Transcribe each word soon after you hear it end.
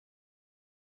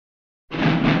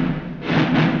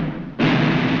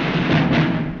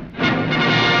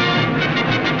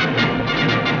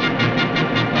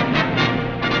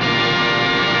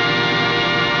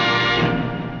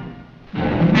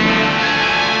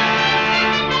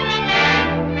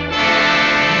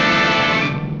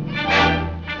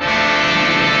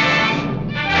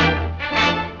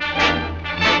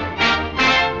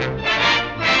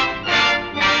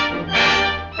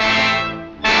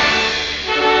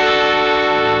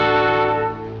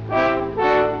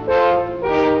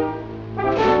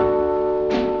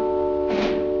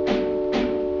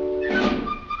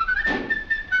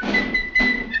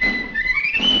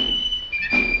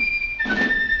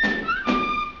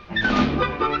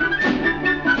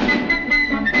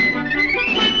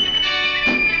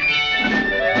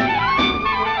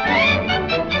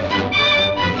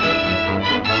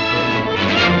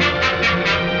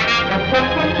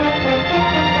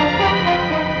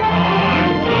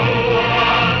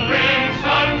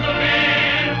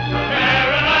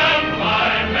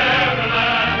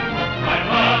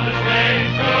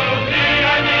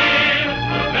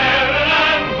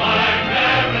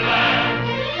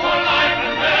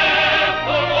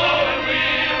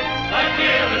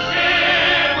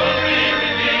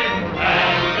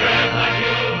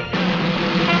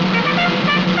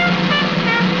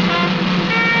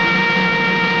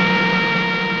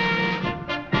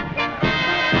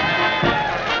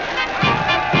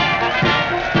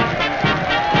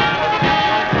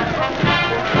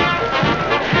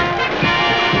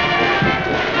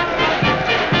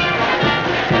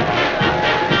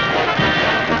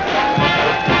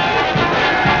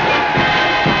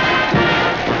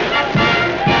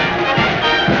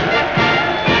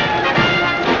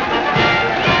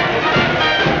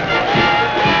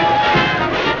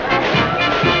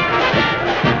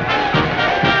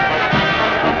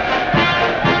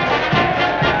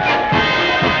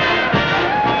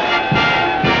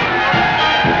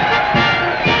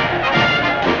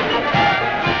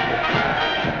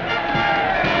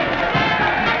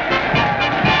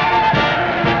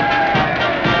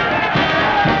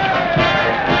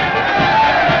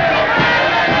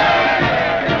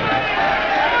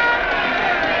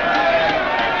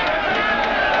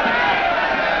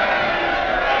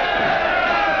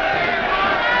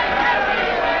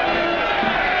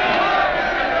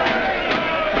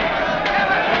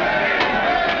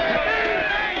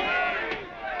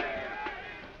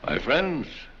friends.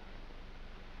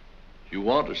 You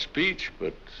want a speech,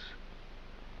 but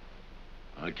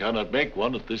I cannot make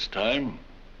one at this time.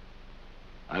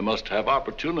 I must have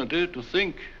opportunity to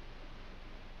think.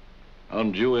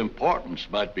 Undue importance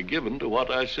might be given to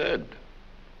what I said.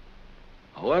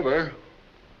 However,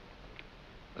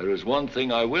 there is one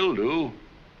thing I will do.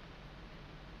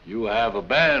 You have a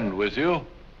band with you.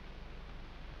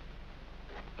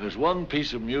 There's one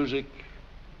piece of music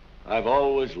I've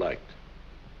always liked.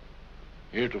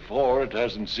 Heretofore, it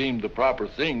hasn't seemed the proper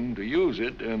thing to use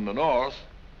it in the North.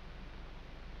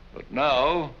 But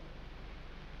now,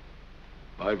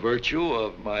 by virtue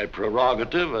of my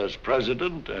prerogative as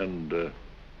President and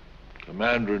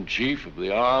Commander-in-Chief of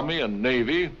the Army and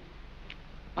Navy,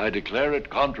 I declare it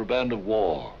contraband of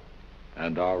war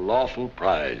and our lawful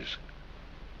prize.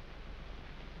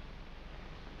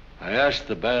 I ask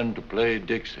the band to play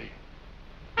Dixie.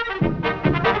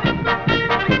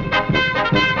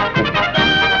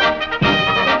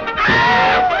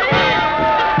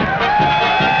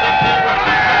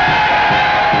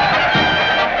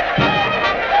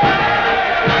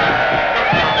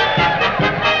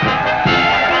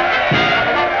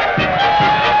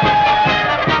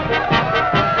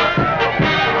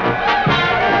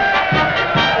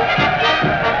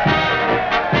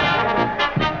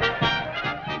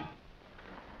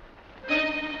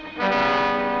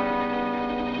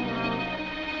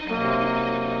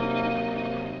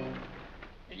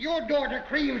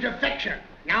 Affection.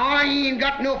 Now, I ain't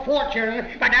got no fortune,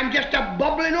 but I'm just a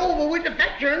bubbling over with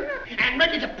affection and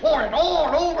ready to pour it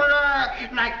all over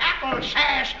like apple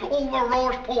sass over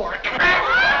roast pork.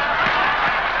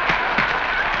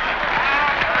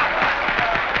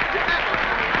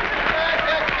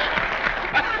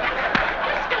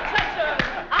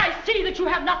 That you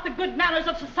have not the good manners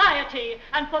of society,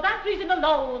 and for that reason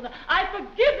alone, I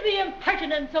forgive the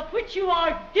impertinence of which you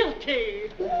are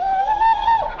guilty. Ooh,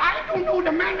 I don't know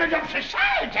the manners of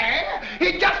society.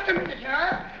 Hey, just a minute,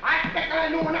 sir. I think I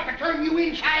know enough to turn you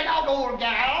inside out, old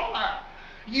gal.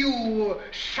 You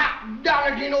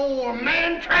sock-dologing old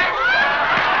man trap.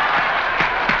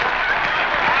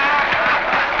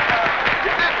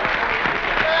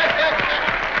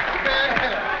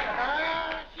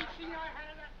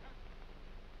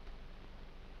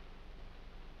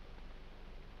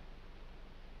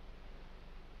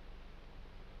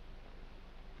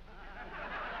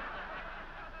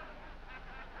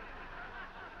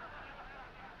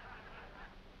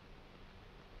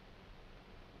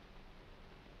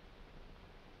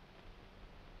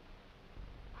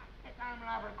 I'm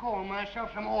liable to call myself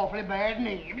some awfully bad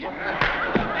names.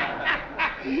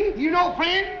 You know,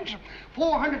 friends,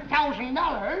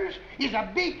 $400,000 is a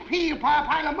big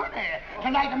pile of money to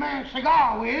light a man's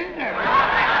cigar with.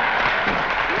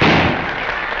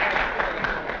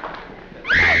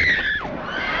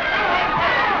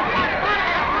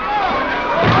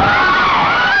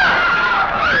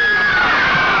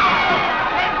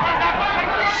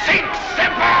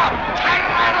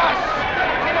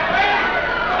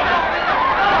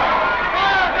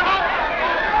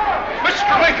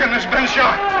 Has been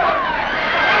shot.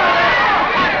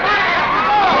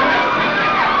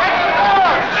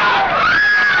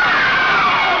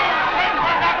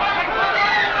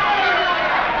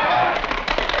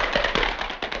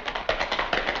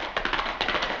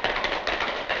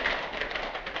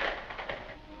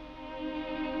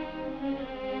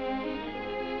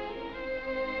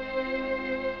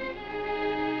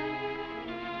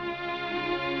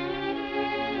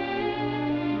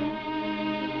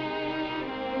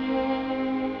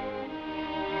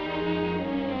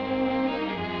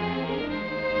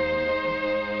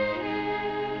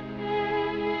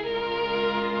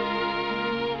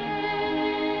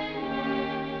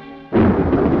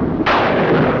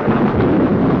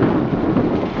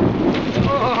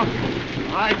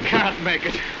 Make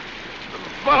it.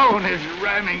 The bone is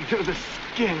running through the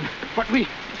skin. But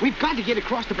we've got to get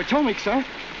across the Potomac, sir.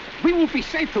 We won't be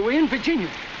safe till we're in Virginia.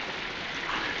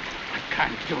 I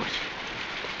can't do it.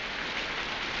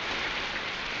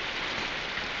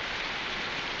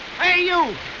 Hey,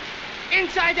 you!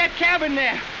 Inside that cabin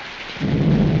there.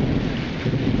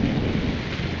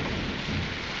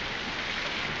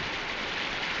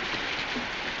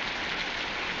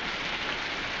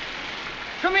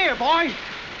 Come here, boy.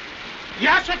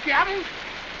 Yes, sir, Captain.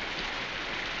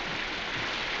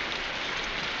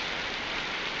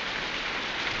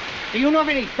 Do you know of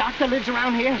any doctor lives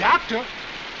around here? Doctor?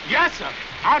 Yes, sir.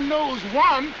 I knows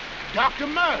one, Dr.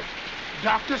 Mudd.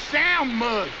 Dr. Sam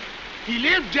Mudd. He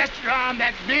lives just around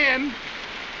that bend.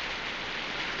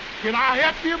 Can I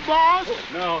help you, boss?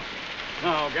 No,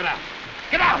 get out.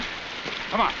 Get out!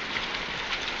 Come on.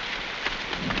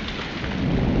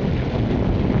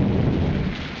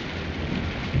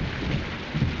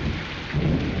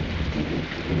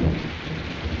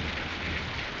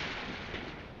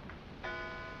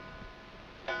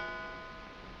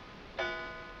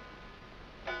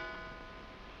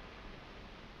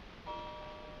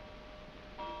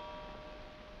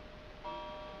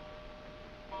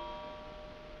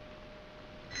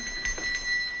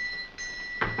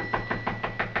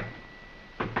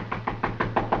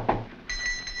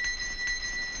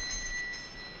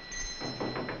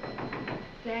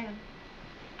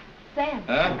 Sam.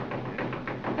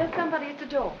 Huh? There's somebody at the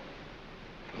door.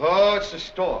 Oh, it's the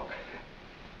stork.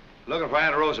 Looking for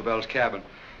Aunt Rosabel's cabin.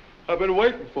 I've been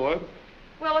waiting for him.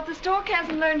 Well, if the stork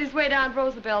hasn't learned his way to Aunt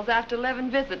Rosabel's after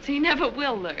 11 visits, he never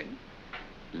will learn.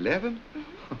 11?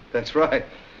 That's right.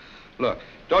 Look,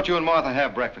 don't you and Martha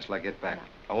have breakfast till I get back.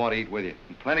 I want to eat with you.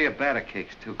 And plenty of batter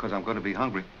cakes, too, because I'm going to be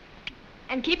hungry.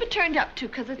 And keep it turned up, too,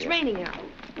 because it's raining out.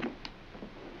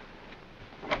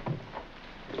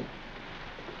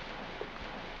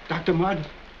 Dr. Mudd,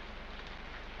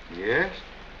 Yes?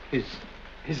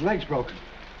 his leg's broken.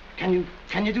 Can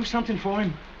you do something for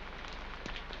him?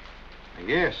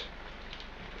 Yes.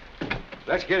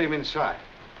 Let's get him inside.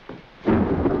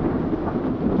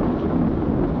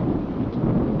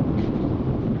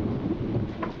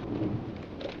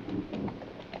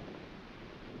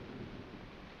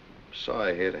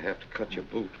 Sorry here to have to cut your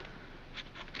boot.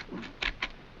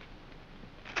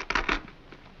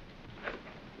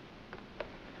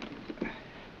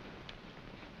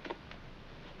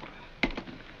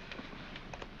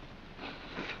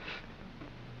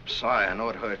 Sorry, I know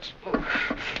it hurts.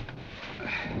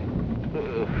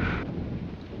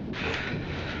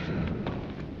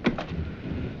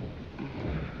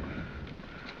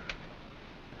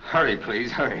 Hurry,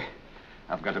 please, hurry.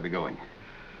 I've got to be going.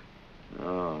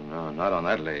 No, not on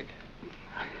that leg.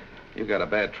 You got a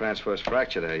bad transverse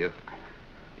fracture there.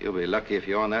 You'll be lucky if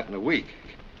you're on that in a week.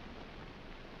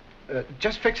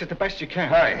 Just fix it the best you can.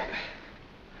 Hurry.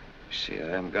 See, I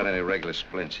haven't got any regular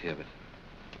splints here, but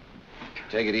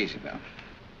take it easy, now.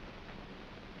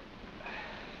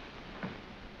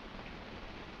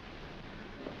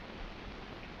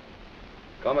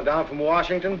 Coming down from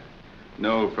Washington?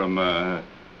 No, from,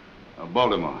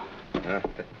 Baltimore. Huh?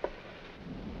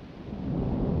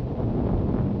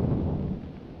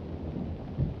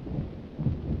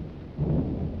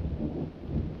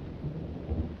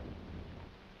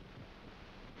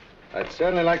 I'd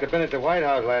certainly like to have been at the White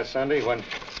House last Sunday when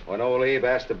old Abe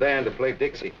asked the band to play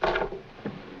Dixie.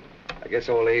 I guess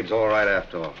old Abe's all right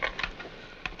after all.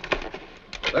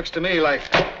 Looks to me like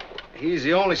he's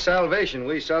the only salvation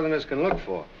we Southerners can look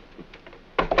for.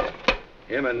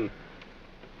 Him and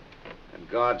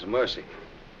God's mercy.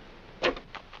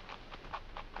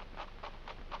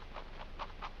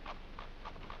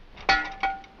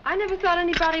 I never thought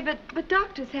anybody but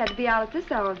doctors had to be out at this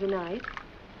hour of the night.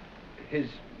 His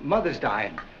mother's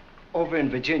dying over in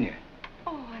Virginia.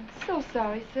 Oh, I'm so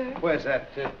sorry, sir. Where's that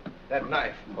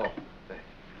knife? Oh, there.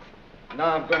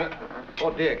 Now I'm gonna...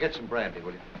 Oh, dear, get some brandy,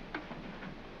 will you?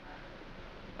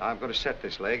 Now I'm gonna set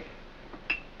this leg.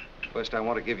 First, I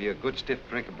want to give you a good stiff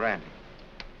drink of brandy.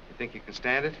 You think you can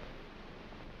stand it?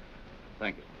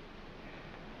 Thank you.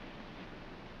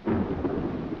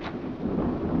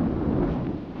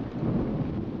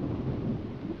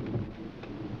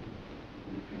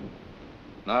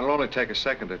 Now, it'll only take a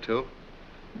second or two.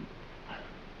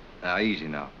 Now, easy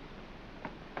now.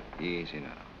 Easy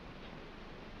now.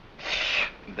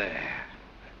 There.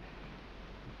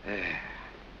 There.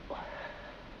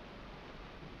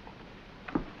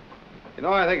 You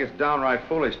know, I think it's downright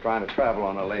foolish trying to travel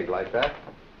on a leg like that.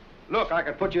 Look, I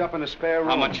could put you up in a spare room.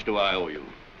 How much do I owe you?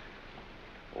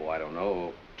 Oh, I don't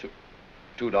know.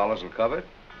 $2 will cover it.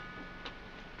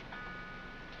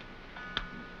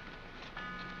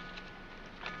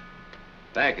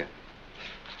 Thank you.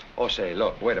 Oh, say,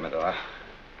 look, wait a minute. I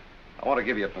want to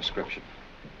give you a prescription.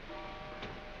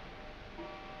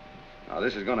 Now,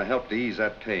 this is going to help to ease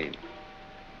that pain.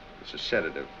 It's a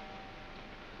sedative.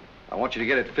 I want you to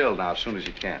get it filled now as soon as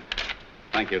you can.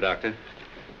 Thank you, Doctor.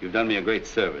 You've done me a great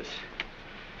service.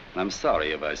 And I'm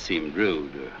sorry if I seemed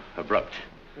rude or abrupt.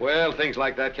 Well, things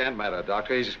like that can't matter,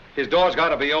 Doctor. His door's got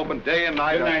to be open day and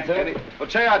night. Good night, sir.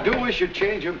 But say, I do wish you'd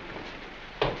change him.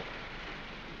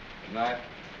 Good night.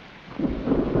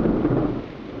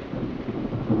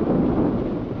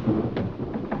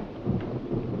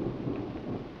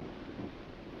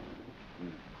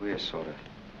 Queer sort of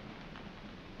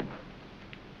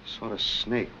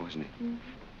snake, wasn't he? Mm-hmm.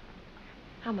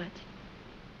 How much?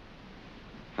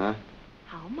 Huh?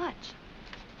 How much?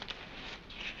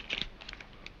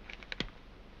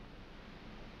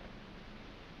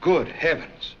 Good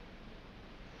heavens.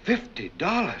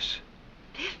 $50.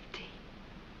 50?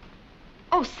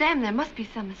 Oh, Sam, there must be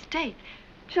some mistake.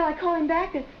 Shall I call him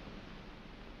back or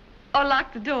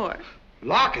lock the door?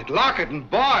 Lock it, and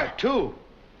bar it, too.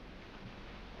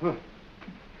 Huh.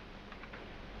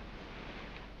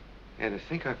 And to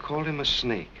think I called him a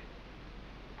snake.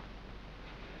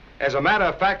 As a matter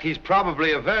of fact, he's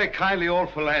probably a very kindly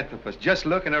old philanthropist, just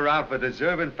looking around for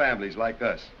deserving families like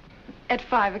us. At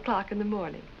 5 o'clock in the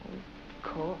morning.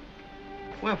 Cool.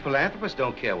 Well, philanthropists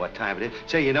don't care what time it is.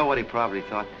 Say, you know what he probably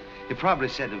thought? He probably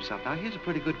said to himself, now, here's a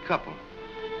pretty good couple.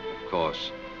 Of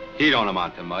course, he don't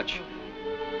amount to much.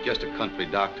 Just a country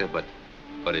doctor, but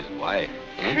his wife.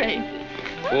 Huh? Crazy.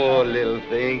 Poor little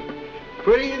thing.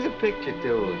 Pretty as a picture,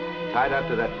 too. Tied up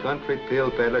to that country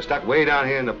pill peddler, stuck way down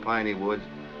here in the piney woods.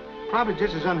 Probably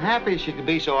just as unhappy as she could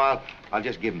be, so I'll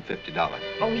just give him $50.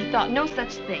 Oh, he thought no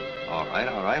such thing. All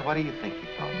right. What do you think he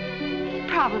thought? He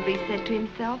probably said to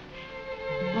himself,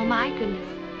 well, my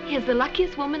goodness, here's the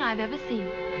luckiest woman I've ever seen.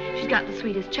 She's got the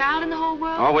sweetest child in the whole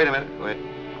world. Oh, wait a minute. Wait.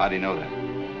 How do you know that?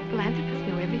 Philanthropists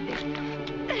know everything.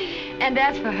 And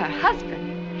as for her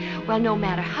husband, well, no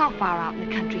matter how far out in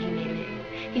the country he may live,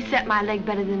 he set my leg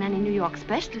better than any New York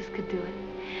specialist could do it.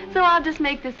 So I'll just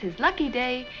make this his lucky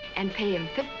day and pay him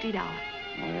 $50.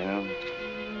 Well,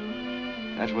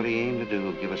 that's what he aimed to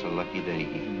do, give us a lucky day.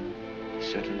 He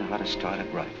certainly know how to start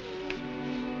it right.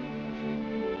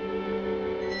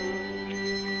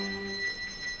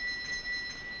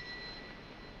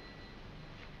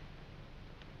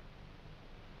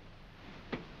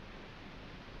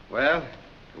 Well,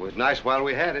 it was nice while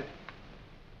we had it.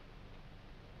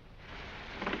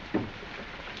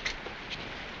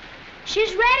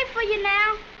 She's ready for you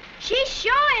now. She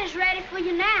sure is ready for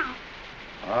you now.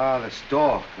 Ah, the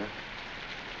stork. Huh?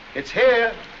 It's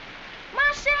here.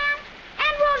 My Sam,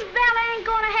 Aunt Rosabella ain't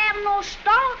gonna have no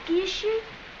stock, is she?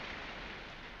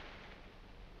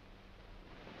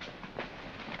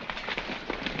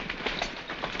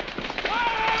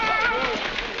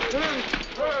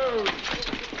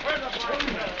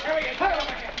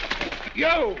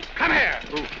 You, come here.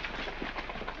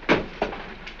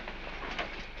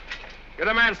 You're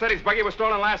the man said his buggy was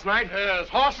stolen last night? Yes,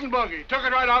 horse and buggy. Took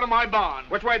it right out of my barn.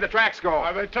 Which way did the tracks go?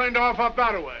 Why, they turned off up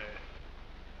that way.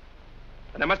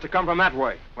 And they must have come from that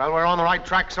way. Well, we're on the right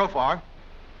track so far.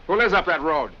 Who lives up that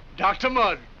road? Dr.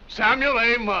 Mudd. Samuel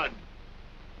A. Mudd.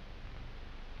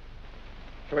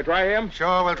 Shall we try him?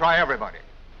 Sure, we'll try everybody.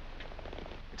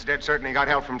 It's dead certain he got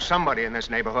help from somebody in this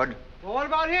neighborhood. Well, what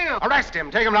about him? Arrest him.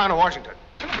 Take him down to Washington.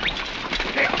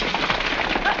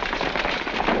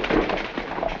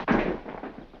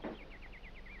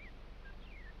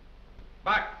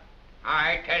 But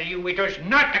I tell you, it is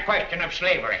not a question of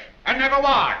slavery, and never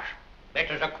was. It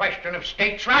is a question of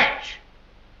states' rights.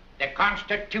 The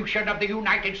Constitution of the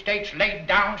United States laid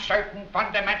down certain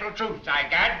fundamental truths, I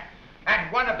gad,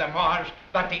 and one of them was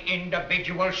that the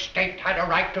individual state had a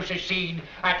right to secede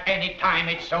at any time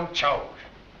it so chose.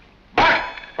 But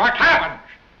what happens?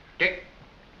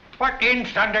 What in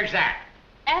thunder's that?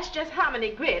 Ask just how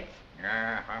many grits.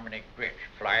 How many grits?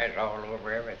 Flies all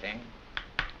over everything.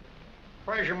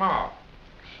 Where's your ma?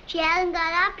 She hasn't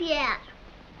got up yet.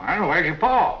 Well, where's your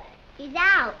pa? He's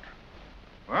out.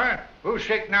 What? Who's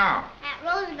sick now? At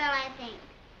Roosevelt, I think.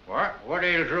 What? What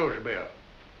ails Roosevelt?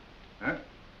 Huh?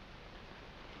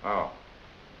 Oh.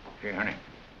 Gee, honey.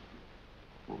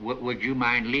 Would you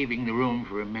mind leaving the room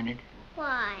for a minute?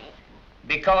 Why?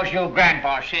 Because your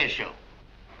grandpa says so.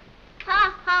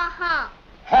 Ha, ha, ha.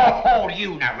 Ho, ho to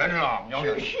you now. Run along. No,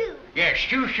 no. Shoo, shoo. Yes,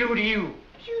 shoo, shoo to you.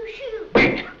 Shoo, shoo.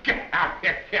 Get out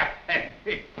here.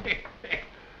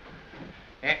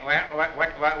 Well,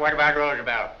 what about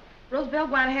Roosevelt? Roosevelt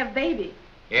want to have baby.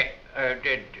 Yeah,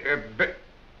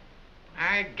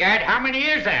 Gad, how many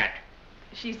is that?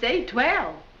 She say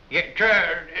 12. Yeah,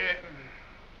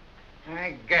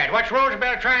 Gad, what's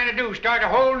Roosevelt trying to do? Start a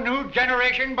whole new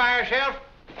generation by herself?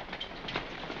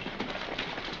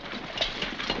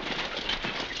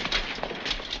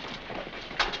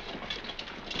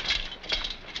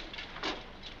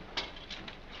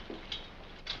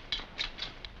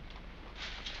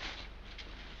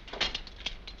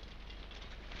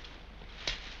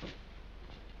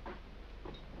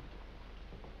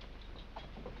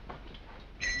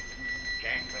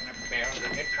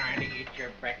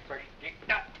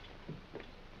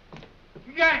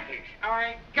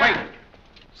 Wait.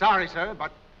 Sorry, sir,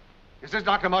 but is this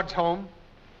Dr. Mudd's home?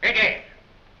 It is.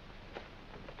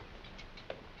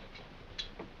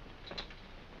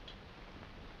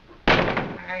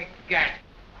 I got it.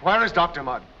 Where is Dr.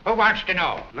 Mudd? Who wants to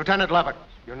know? Lieutenant Levitt,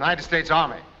 United States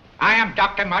Army. I am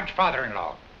Dr. Mudd's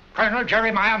father-in-law, Colonel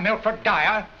Jeremiah Milford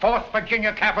Dyer, 4th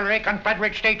Virginia Cavalry,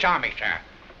 Confederate States Army, sir.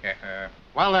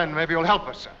 Well, then, maybe you'll help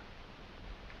us, sir.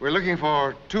 We're looking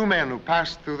for 2 men who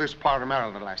passed through this part of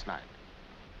Maryland last night.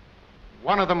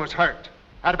 One of them was hurt.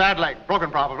 Had a bad leg, broken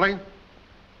probably.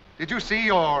 Did you see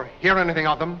or hear anything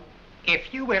of them?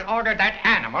 If you will order that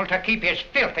animal to keep his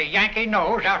filthy Yankee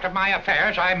nose out of my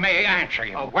affairs, I may answer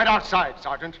you. Wait outside,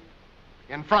 Sergeant.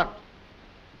 In front.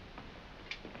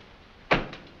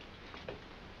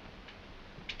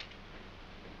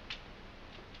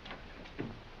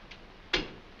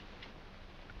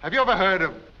 Have you ever heard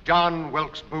of John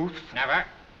Wilkes Booth? Never.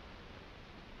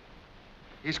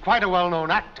 He's quite a well-known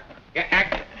actor. Yeah,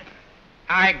 actor.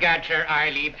 I got, sir,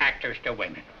 I leave actors to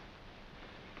women.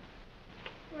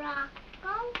 Rock,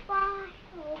 go by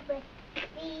over the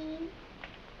sea.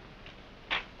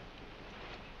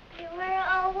 You were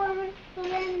a woman who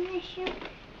lived in the shoe.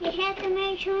 You had to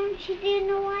make sure she didn't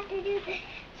know what to do.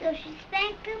 So she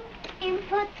spanked them and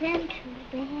put them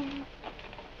to bed.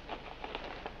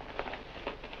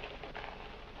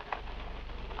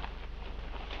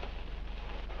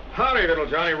 Howdy, little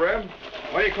Johnny Reb.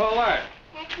 What do you call that?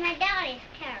 That's my Dolly's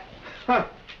carriage. Huh.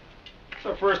 It's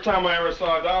the first time I ever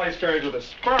saw a Dolly's carriage with a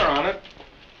spur on it.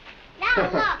 Now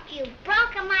look, you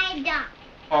broke my doll.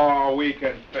 Oh, we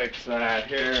can fix that.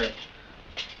 Here.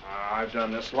 I've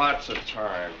done this lots of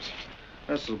times.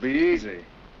 This'll be easy.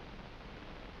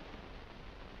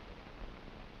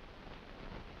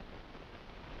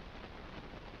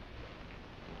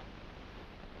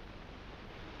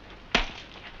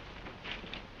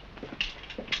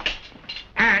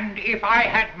 And if I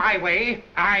had my way,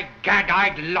 I'd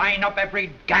line up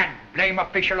every gad blame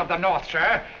official of the North,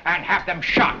 sir, and have them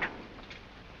shot.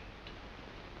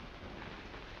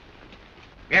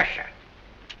 Yes, sir.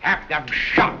 Have them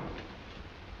shot.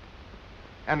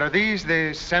 And are these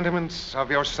the sentiments of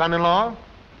your son-in-law?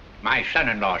 My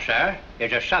son-in-law, sir,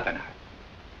 is a Southerner.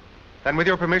 Then with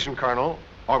your permission, Colonel,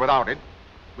 or without it,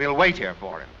 we'll wait here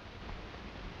for him.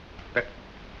 But...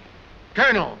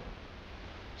 Colonel,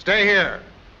 stay here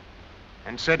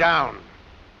and sit down.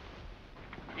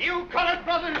 You colored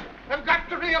brothers have got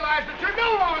to realize that you're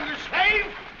no longer slaves.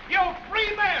 You're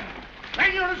free men.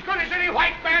 And you're as good as any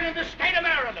white man in the state of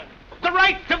Maryland. The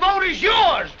right to vote is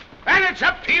yours, and it's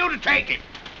up to you to take it.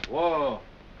 Whoa.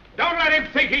 Don't let him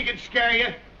think he can scare you.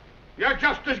 You're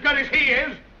just as good as he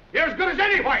is. You're as good as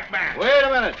any white man. Wait a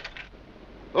minute.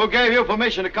 Who gave you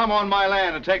permission to come on my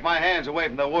land and take my hands away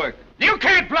from the work? You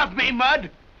can't bluff me,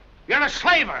 Mud. You're a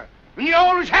slaver, and you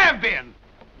always have been.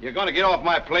 You're going to get off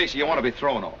my place or you want to be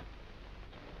thrown off.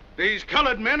 These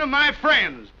colored men are my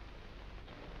friends.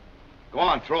 Go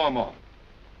on, throw them off.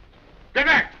 Get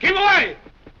back! Keep away!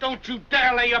 Don't you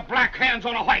dare lay your black hands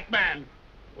on a white man.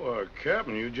 Why,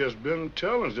 Captain, you just been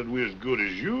telling us that we're as good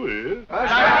as you is. Hey,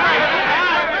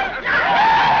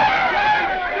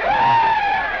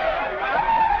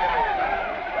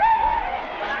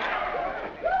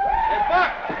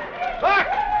 Buck! Buck!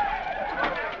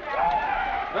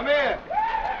 Come here.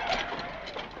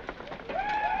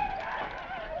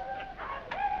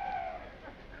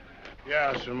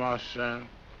 Yes, sir, my son.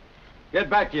 Get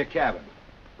back to your cabin.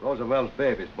 Roosevelt's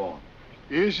baby's born.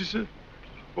 Is she, sir?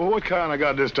 Well, what kind I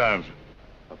got this time, sir?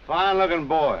 A fine-looking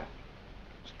boy.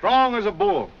 Strong as a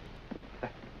bull.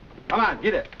 Come on,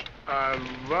 get it. I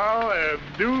vow and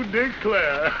do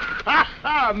declare.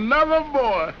 Another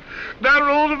boy. That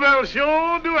Roosevelt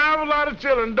sure do have a lot of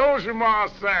children, don't you, Ma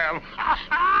Sam?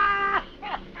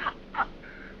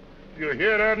 You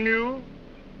hear that news?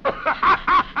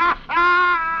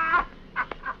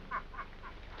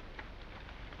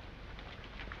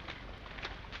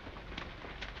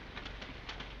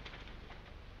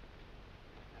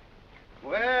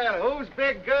 Well, whose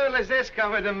big girl is this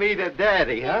coming to meet her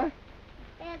daddy, huh?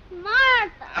 It's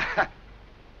Martha.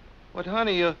 What,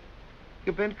 honey,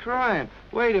 you've been crying.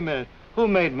 Wait a minute. Who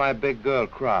made my big girl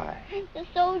cry? The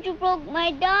soldier broke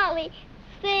my dolly.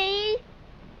 See?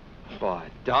 Boy,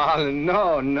 darling,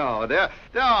 no. There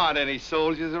aren't any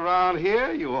soldiers around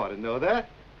here. You ought to know that.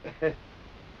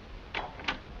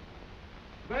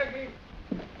 Peggy!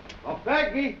 Oh,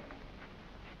 Peggy!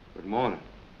 Good morning.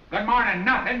 Good morning,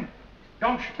 nothing.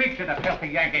 Don't speak to the filthy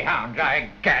Yankee hounds. I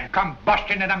can't come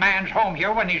busting in a man's home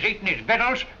here when he's eating his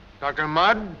victuals. Dr.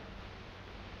 Mudd,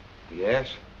 Yes?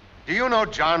 do you know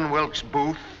John Wilkes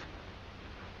Booth?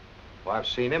 Well, I've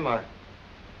seen him.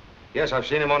 Yes, I've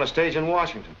seen him on a stage in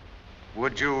Washington.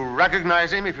 Would you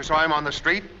recognize him if you saw him on the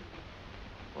street?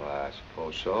 Well, I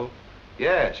suppose so.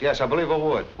 Yes, I believe I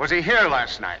would. Was he here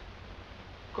last night?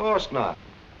 Of course not.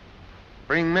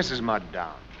 Bring Mrs. Mudd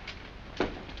down.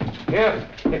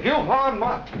 If you harm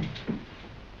my...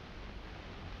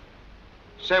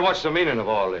 Say, what's the meaning of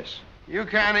all this? You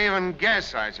can't even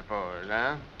guess, I suppose,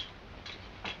 huh?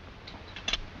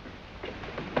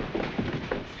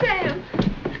 Sam,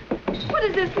 what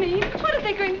does this mean? What are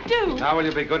they going to do? Now, will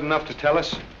you be good enough to tell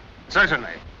us?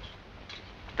 Certainly.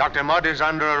 Dr. Mudd is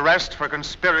under arrest for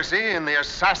conspiracy in the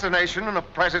assassination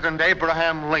of President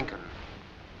Abraham Lincoln.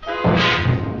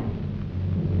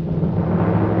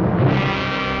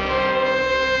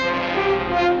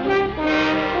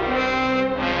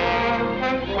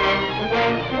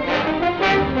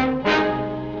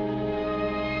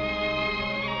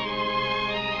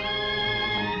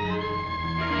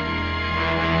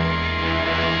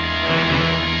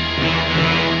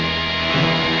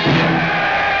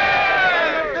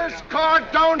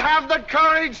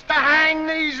 needs to hang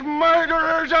these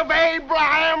murderers of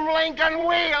Abraham Lincoln,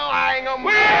 we'll hang them.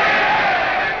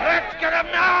 Let's get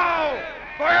him now!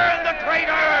 Burn the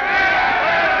traitors!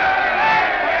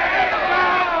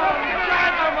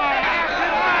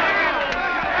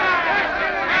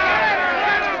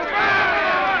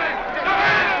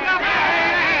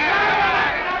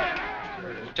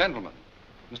 Gentlemen,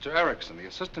 Mr. Erickson, the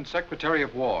Assistant Secretary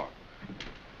of War.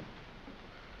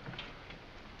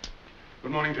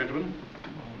 Good morning, gentlemen.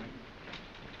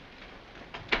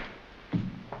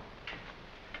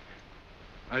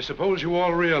 I suppose you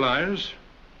all realize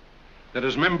that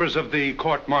as members of the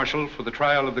court-martial for the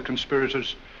trial of the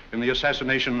conspirators in the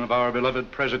assassination of our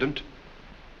beloved president,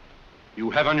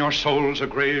 you have on your souls a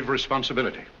grave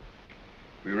responsibility.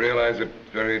 We realize it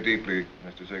very deeply,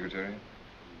 Mr. Secretary.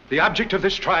 The object of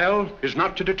this trial is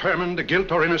not to determine the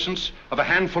guilt or innocence of a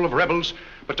handful of rebels,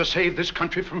 but to save this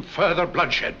country from further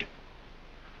bloodshed.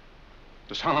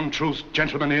 The solemn truth,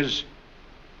 gentlemen, is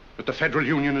that the Federal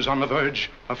Union is on the verge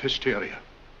of hysteria.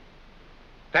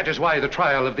 That is why the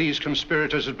trial of these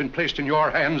conspirators has been placed in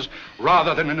your hands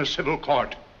rather than in a civil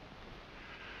court.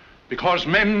 Because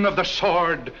men of the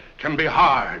sword can be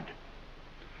hard.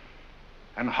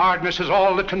 And hardness is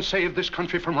all that can save this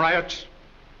country from riots,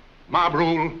 mob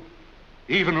rule,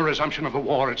 even a resumption of the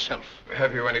war itself.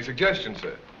 Have you any suggestions,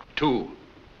 sir? Two,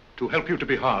 to help you to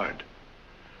be hard.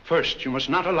 First, you must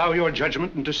not allow your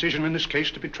judgment and decision in this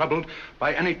case to be troubled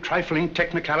by any trifling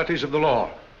technicalities of the law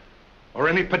or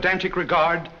any pedantic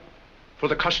regard for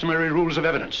the customary rules of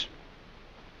evidence.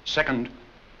 Second,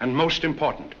 and most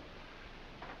important,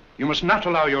 you must not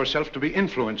allow yourself to be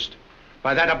influenced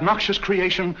by that obnoxious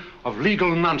creation of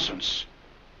legal nonsense,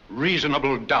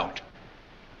 reasonable doubt.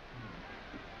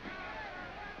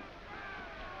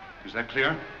 Is that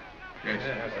clear? Yes.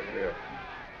 Clear.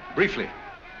 Briefly,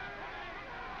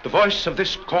 the voice of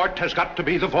this court has got to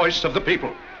be the voice of the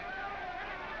people.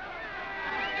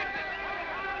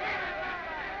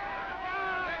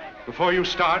 Before you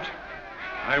start,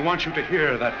 I want you to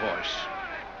hear that voice.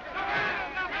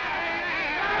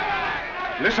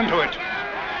 Listen to it.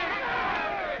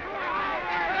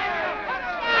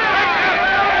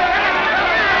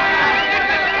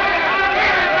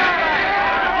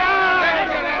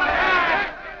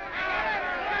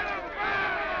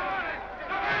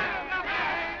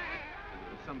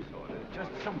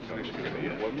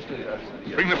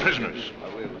 Bring the prisoners.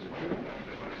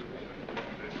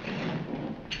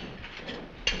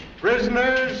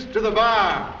 Prisoners to the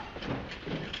bar.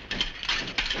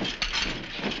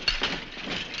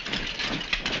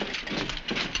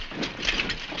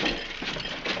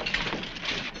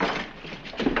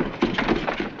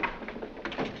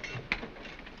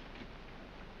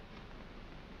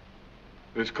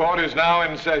 This court is now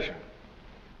in session.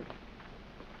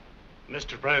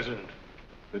 Mr. President.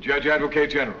 The Judge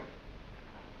Advocate General.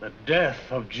 The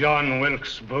death of John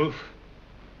Wilkes Booth,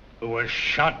 who was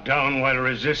shot down while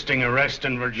resisting arrest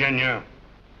in Virginia,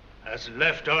 has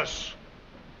left us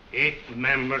 8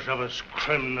 members of his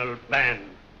criminal band.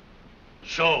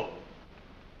 So,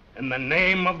 in the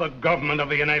name of the government of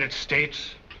the United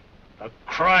States, the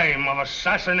crime of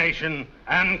assassination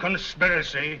and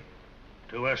conspiracy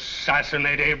to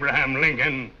assassinate Abraham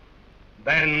Lincoln,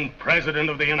 then President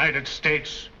of the United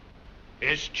States,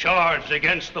 is charged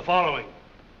against the following: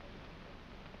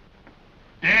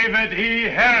 David E.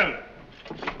 Herron,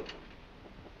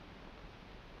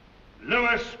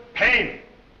 Lewis Payne,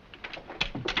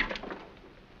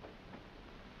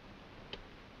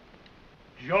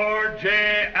 George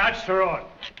A. Atzerodt,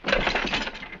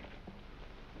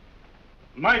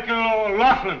 Michael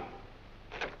O'Loughlin,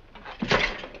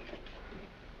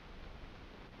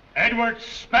 Edward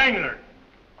Spangler,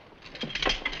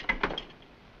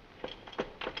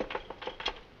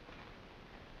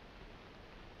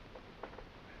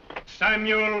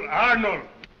 Samuel Arnold,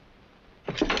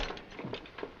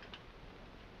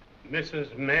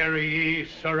 Mrs. Mary E.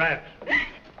 Surratt,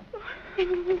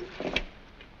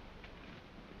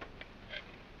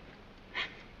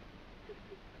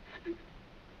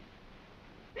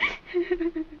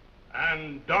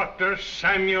 and Dr.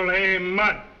 Samuel A.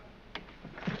 Mudd.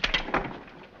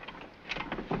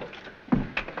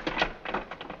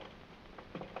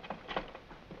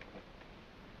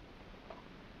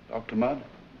 Dr. Mudd,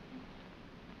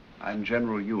 I'm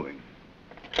General Ewing.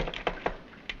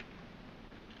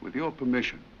 With your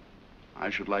permission,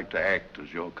 I should like to act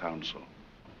as your counsel.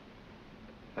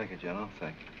 Thank you, General.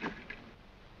 Thank you.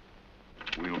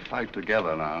 We'll fight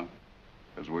together now,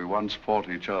 as we once fought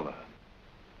each other.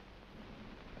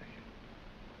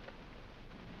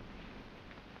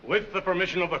 With the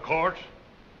permission of the court,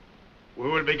 we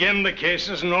will begin the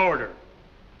cases in order.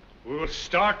 We'll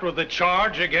start with the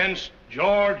charge against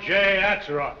George J.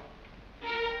 Atzeroth.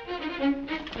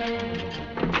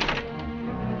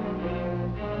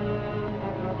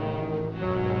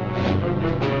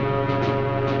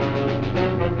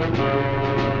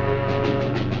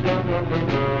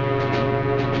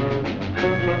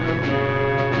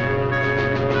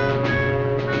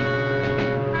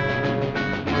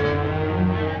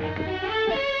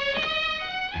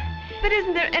 But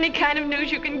isn't there any kind of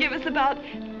news you can give us about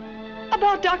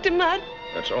Dr. Mudd?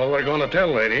 That's all we're going to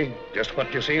tell, lady. Just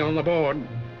what you see on the board.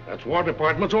 That's War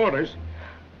Department's orders.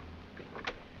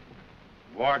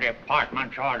 War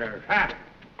Department's orders, huh?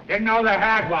 Didn't know they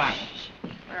had one.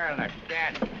 Well, the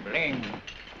dead bling.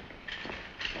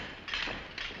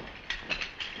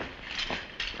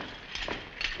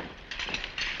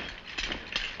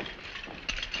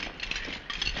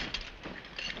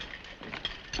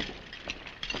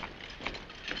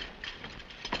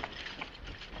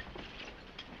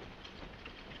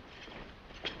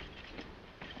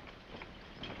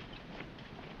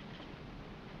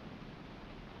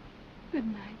 Good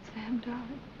night, Sam,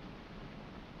 darling.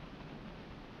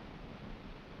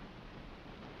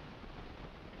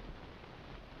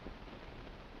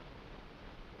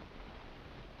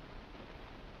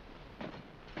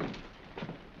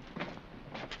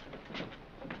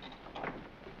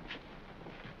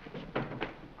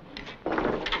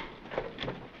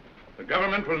 The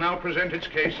government will now present its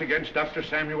case against Dr.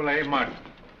 Samuel A. Mudd.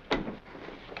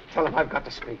 Tell him I've got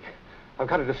to speak. I've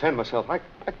got to defend myself. I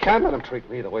can't let them treat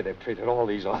me the way they've treated all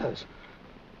these others.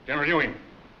 General Ewing,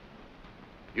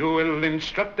 you will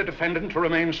instruct the defendant to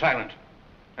remain silent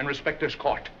and respect this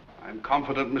court. I'm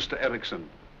confident, Mr. Erickson,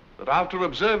 that after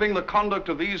observing the conduct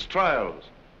of these trials,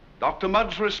 Dr.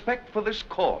 Mudd's respect for this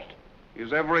court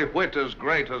is every whit as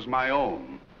great as my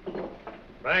own.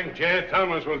 Frank J.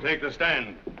 Thomas will take the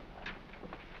stand.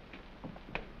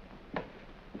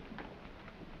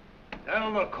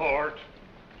 Tell the court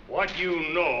what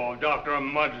you know of Dr.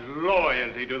 Mudd's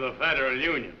loyalty to the Federal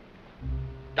Union.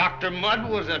 Dr. Mudd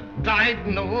was a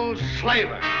diagnosed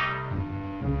slaver.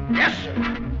 Yes, sir.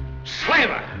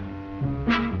 Slaver.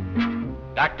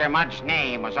 Dr. Mudd's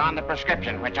name was on the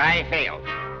prescription, which I filled.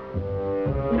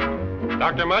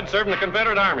 Dr. Mudd served in the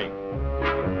Confederate Army.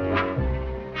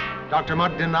 Dr.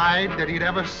 Mudd denied that he'd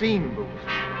ever seen Booth.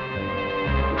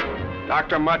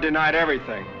 Dr. Mudd denied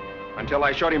everything until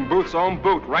I showed him Booth's own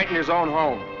boot right in his own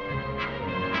home.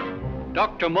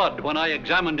 Dr. Mudd, when I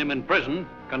examined him in prison,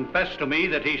 confessed to me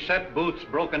that he set Booth's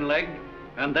broken leg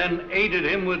and then aided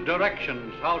him with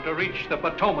directions how to reach the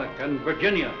Potomac and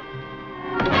Virginia.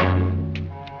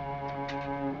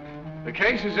 The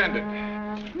case is ended.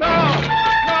 No!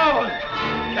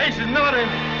 The case is not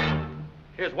ended.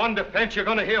 Here's one defense you're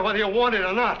going to hear whether you want it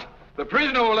or not. The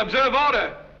prisoner will observe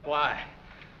order. Why?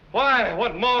 Why?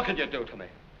 What more can you do to me?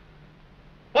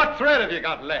 What threat have you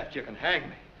got left? You can hang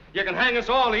me. You can hang us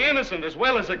all, the innocent as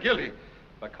well as the guilty.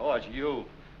 Because you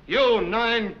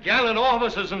 9 gallant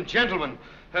officers and gentlemen,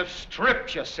 have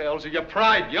stripped yourselves of your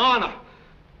pride, your honor.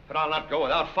 But I'll not go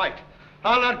without fight.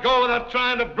 I'll not go without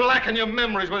trying to blacken your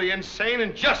memories with the insane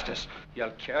injustice.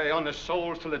 You'll carry on the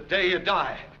souls till the day you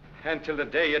die. And till the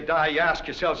day you die, you ask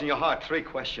yourselves in your heart 3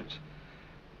 questions.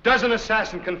 Does an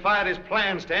assassin confide his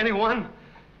plans to anyone?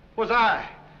 Was I,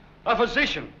 a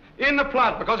physician, in the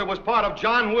plot because it was part of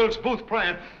John Wilkes Booth's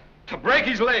plan to break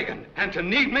his leg and to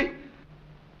need me?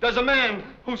 Does a man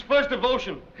whose first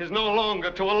devotion is no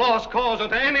longer to a lost cause or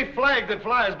to any flag that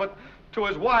flies, but to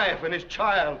his wife and his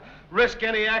child, risk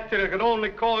any act that could only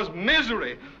cause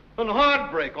misery and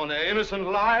heartbreak on their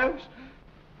innocent lives?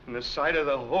 In the sight of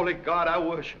the holy God I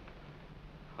worship,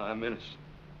 I'm innocent.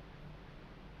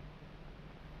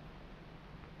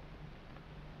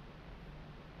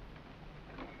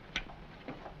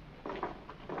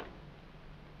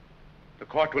 The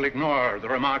court will ignore the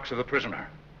remarks of the prisoner.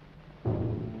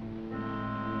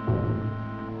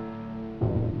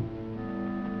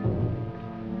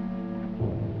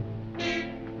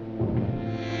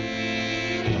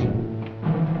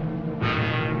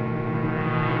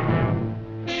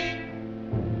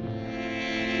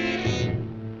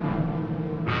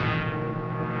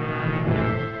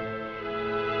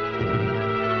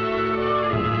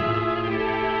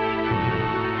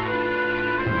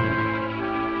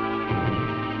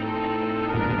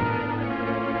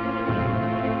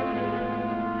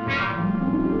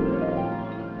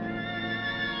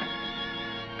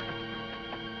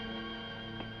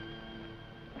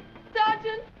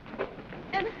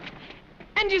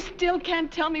 And you still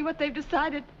can't tell me what they've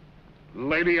decided?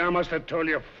 Lady, I must have told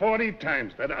you 40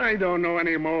 times that I don't know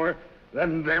any more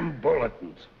than them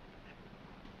bulletins.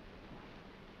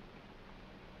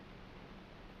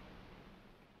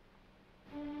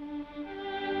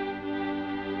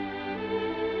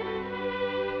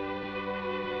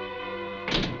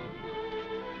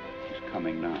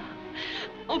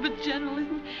 Oh, but General,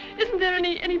 isn't there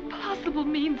any possible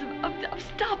means of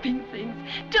stopping things?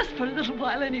 Just for a little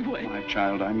while anyway. My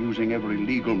child, I'm using every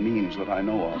legal means that I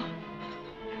know of.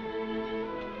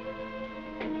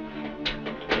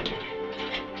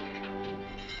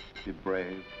 Be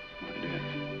brave, my dear.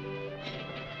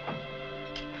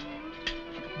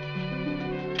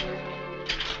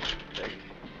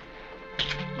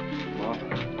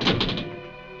 Martha.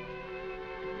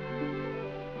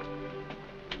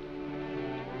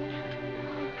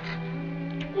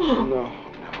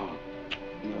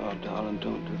 No, darling,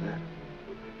 don't do that.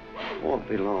 Won't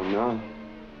be long now.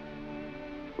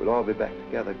 We'll all be back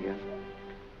together again.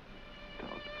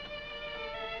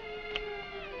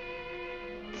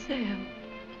 Sam,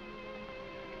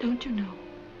 don't you know?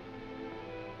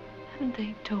 Haven't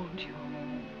they told you?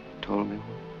 Told me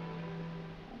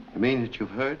what? You mean that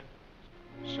you've heard?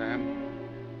 Sam,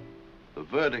 the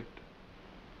verdict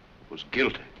was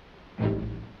guilty.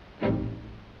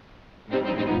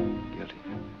 Guilty.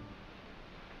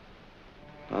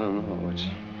 I don't know, it's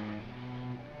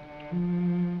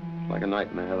like a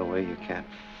nightmare, the way you can't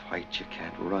fight, you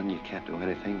can't run, you can't do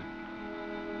anything.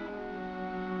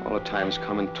 All the time is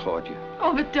coming toward you.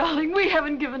 Oh, but darling, we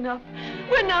haven't given up.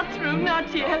 We're not through,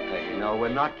 not yet. Okay, no, we're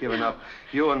not giving up.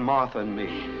 You and Martha and me.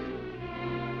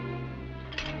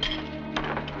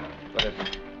 But if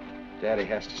Daddy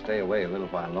has to stay away a little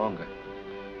while longer,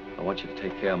 I want you to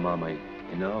take care of Mama.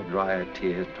 You know, dry her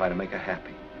tears, try to make her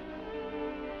happy.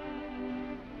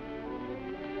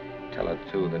 Tell her,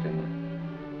 too, that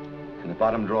in the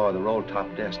bottom drawer of the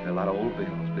roll-top desk, there are a lot of old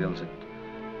bills that,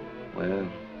 well,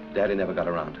 Daddy never got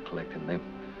around to collecting them.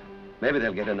 Maybe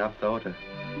they'll get enough, though, to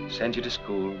send you to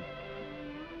school,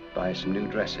 buy some new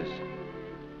dresses.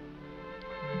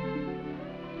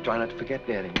 Try not to forget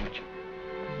Daddy, won't you?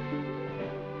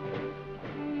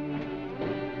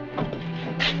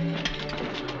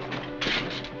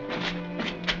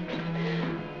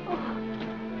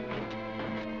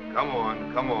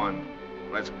 Come on.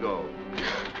 Let's go.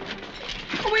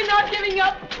 We're not giving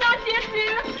up. Not yet,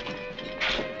 dear.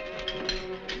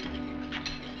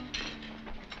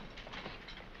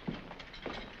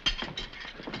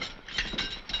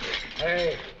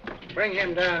 Hey, bring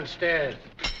him downstairs.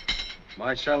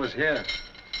 My cell is here.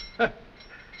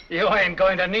 You ain't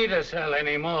going to need a cell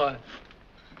anymore.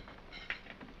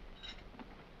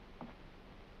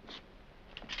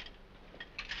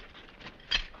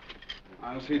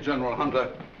 I'll see General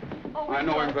Hunter. Oh, I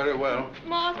know him very well.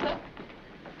 Martha.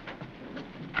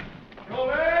 Go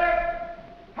there!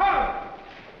 Hunter!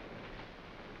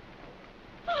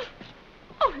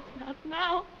 Oh, it's not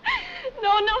now.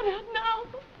 No, not now.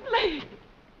 Please.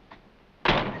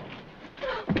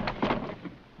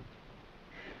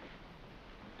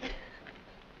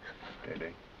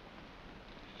 Steady.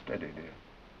 Steady, dear.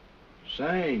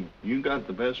 Say, you got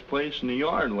the best place in the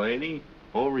yard, lady.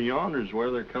 Over yonder's where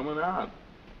they're coming out.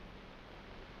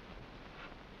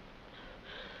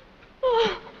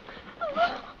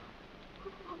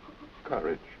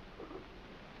 Courage.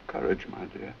 Courage, my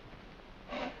dear.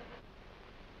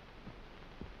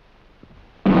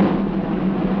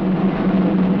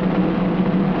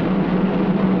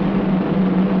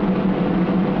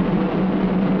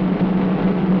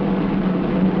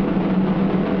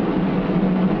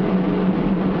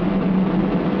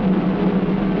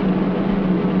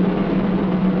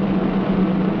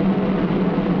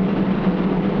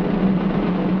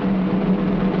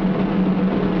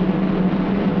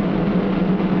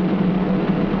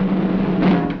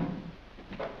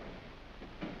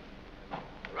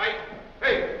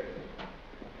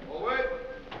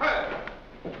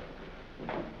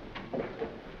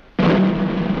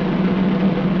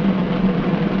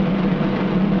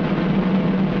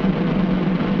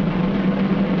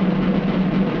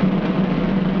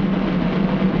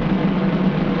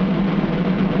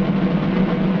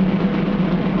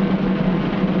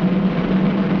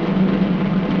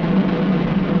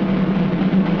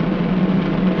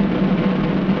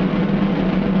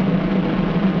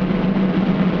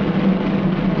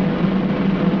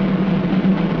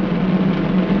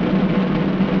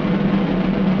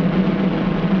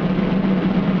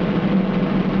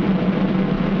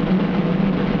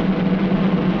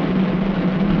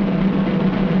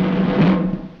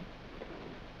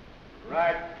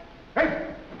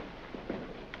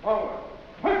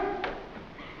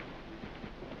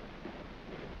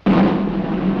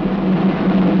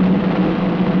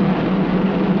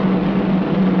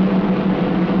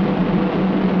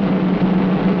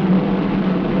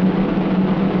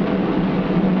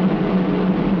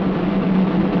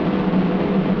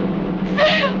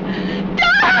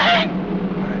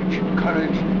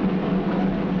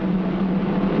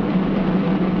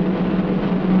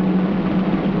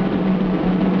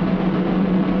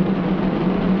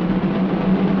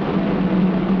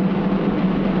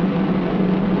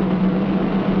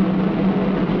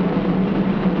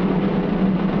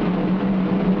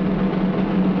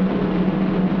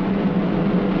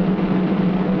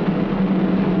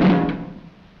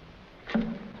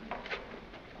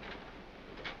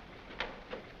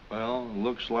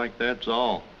 looks like that's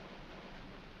all.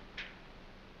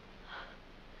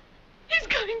 He's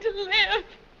going to live.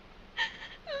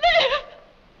 Live!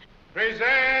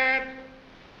 Present!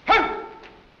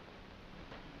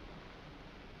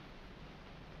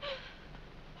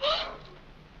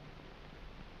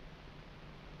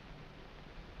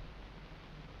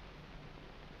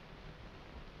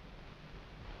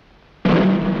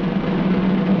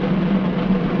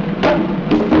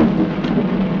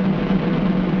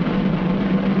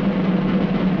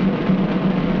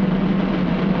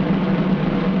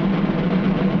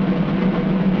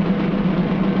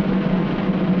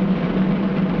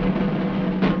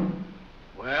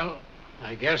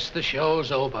 I guess the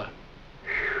show's over.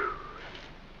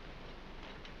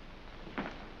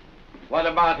 What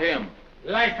about him?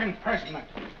 Life imprisonment.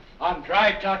 On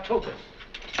Dry Tortugas.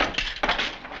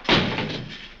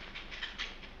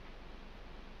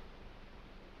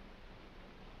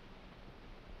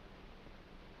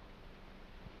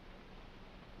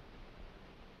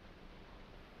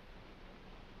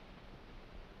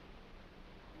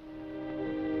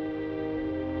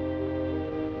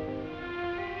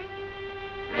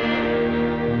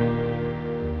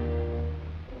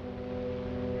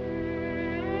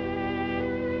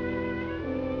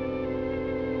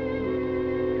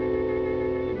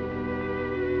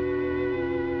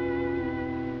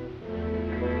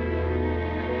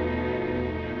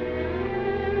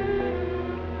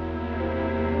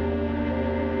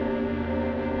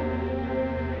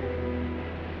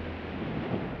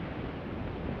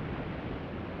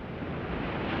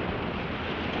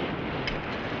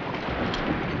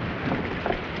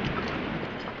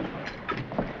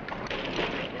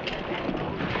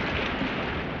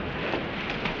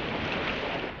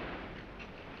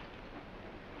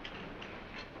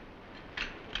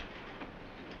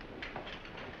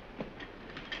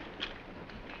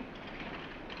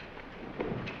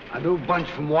 A new bunch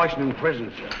from Washington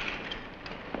prison, sir.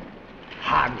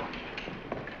 Hard one.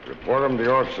 Report him to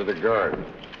the officer of the guard.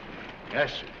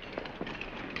 Yes, sir.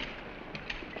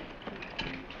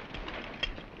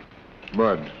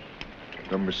 Mudd,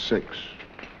 number 6.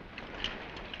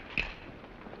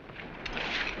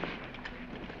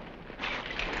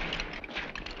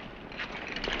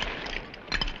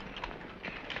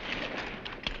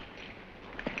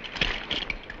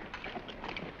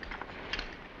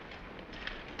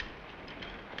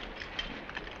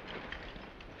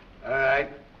 All right.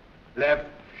 Left.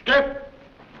 Step.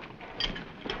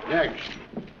 Next.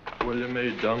 William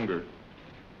A. Dunger.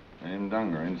 Name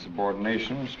Dunger,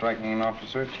 insubordination, striking an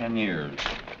officer, 10 years.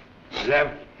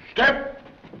 Left. Step.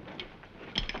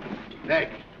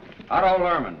 Next. Otto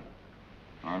Lerman.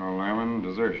 Otto Lerman,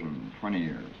 desertion, 20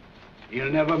 years.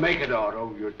 You'll never make it,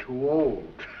 Otto. You're too old.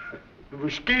 The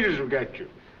mosquitoes will get you.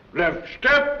 Left.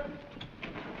 Step.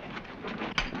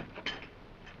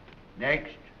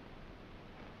 Next.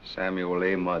 Samuel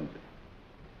A. Mudd.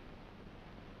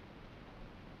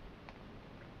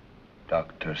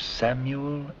 Dr.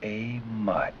 Samuel A.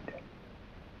 Mudd.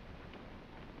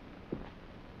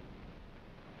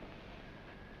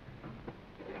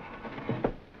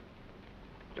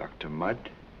 Dr. Mudd,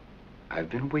 I've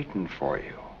been waiting for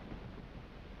you.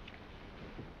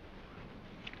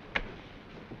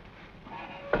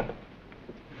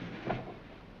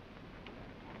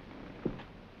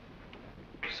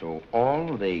 So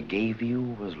all they gave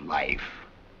you was life.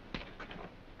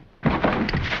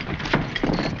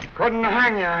 Couldn't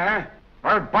hang you, huh?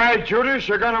 Well, by Judas,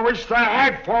 you're gonna wish the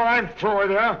head before I'm through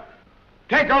with you.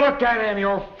 Take a look at him,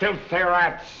 you filthy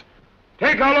rats.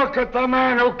 Take a look at the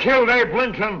man who killed Abe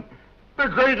Lincoln, the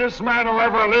greatest man who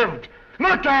ever lived.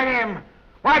 Look at him.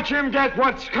 Watch him get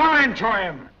what's coming to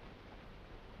him.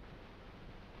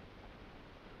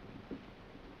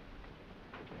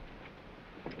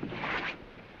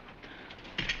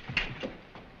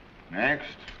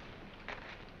 Next.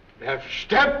 Left.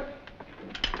 Step.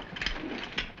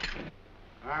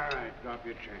 All right, drop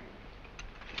your chain.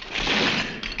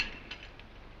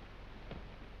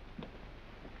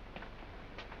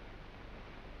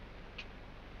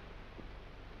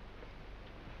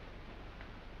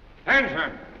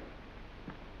 Hanson.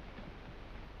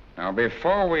 Now,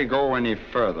 before we go any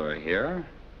further here,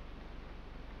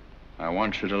 I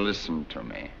want you to listen to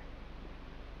me.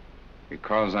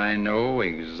 Because I know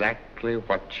exactly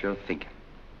what you're thinking.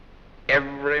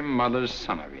 Every mother's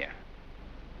son of you.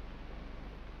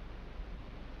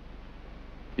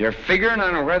 You're figuring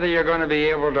on whether you're going to be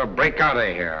able to break out of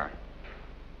here.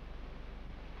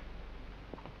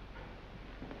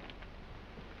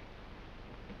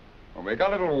 Well, we got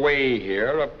a little way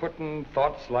here of putting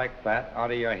thoughts like that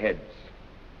out of your heads.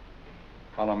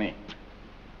 Follow me.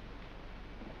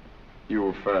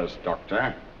 You first,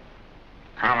 Doctor.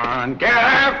 Come on, get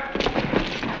up!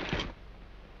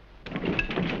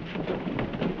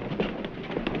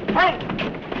 Halt!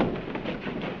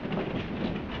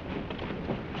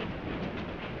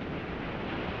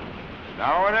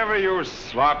 Now, whenever you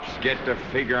slops get to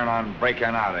figuring on breaking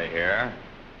out of here,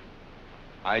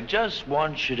 I just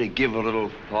want you to give a little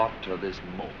thought to this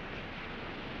moat.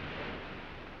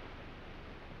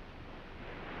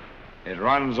 it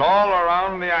runs all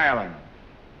around the island.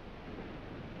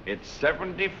 It's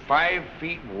 75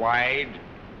 feet wide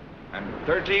and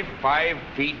 35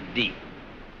 feet deep.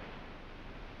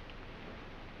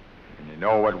 And you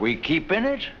know what we keep in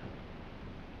it?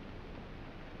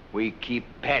 We keep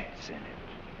pets in it.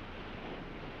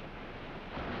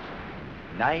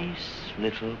 Nice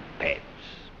little pets.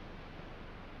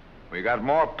 We got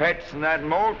more pets in that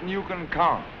moat than you can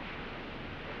count.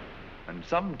 And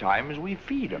sometimes we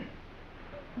feed them.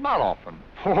 Not often.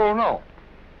 Oh, no.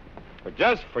 But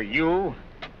just for you,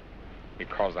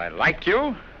 because I like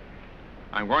you,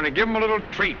 I'm going to give them a little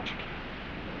treat.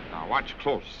 Now, watch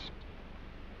close.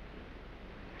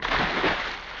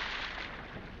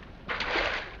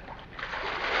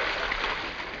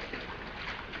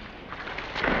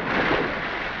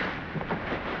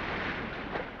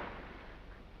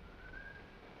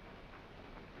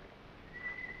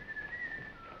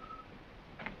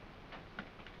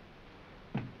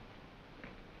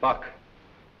 Buck.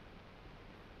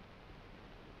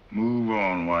 Move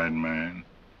on, white man.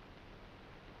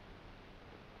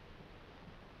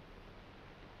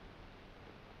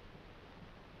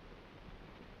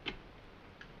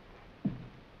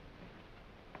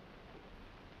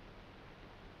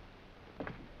 A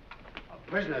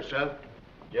prisoner, sir.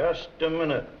 Just a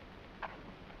minute.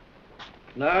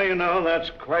 Now, you know, that's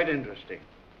quite interesting.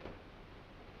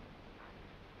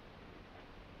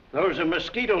 There's a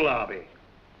mosquito lobby.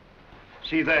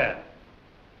 See there.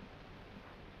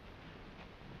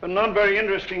 But not very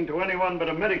interesting to anyone but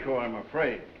a medico, I'm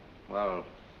afraid. Well,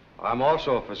 I'm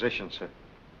also a physician, sir.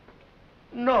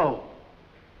 No.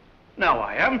 Now,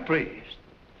 I am pleased.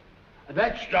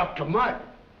 That's Dr. Mudd.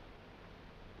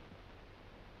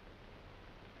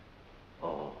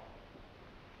 Oh.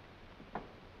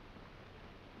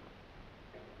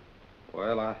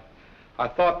 Well, I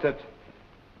thought that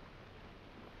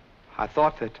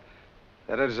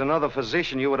as another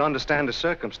physician you would understand the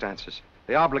circumstances,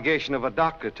 the obligation of a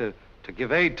doctor to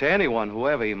give aid to anyone,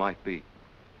 whoever he might be.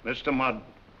 Mr. Mudd,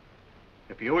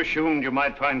 if you assumed you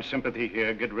might find sympathy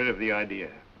here, get rid of the idea.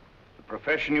 The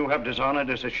profession you have dishonored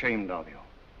is ashamed of you.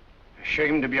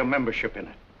 Ashamed of your membership in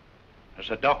it. As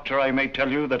a doctor, I may tell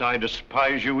you that I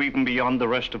despise you even beyond the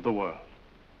rest of the world.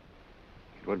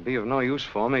 It would be of no use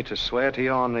for me to swear to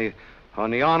you on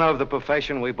the honor of the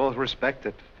profession we both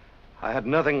respected. I had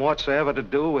nothing whatsoever to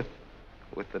do with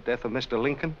the death of Mr.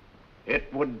 Lincoln.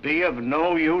 It would be of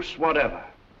no use whatever.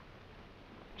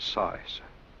 Sorry, sir.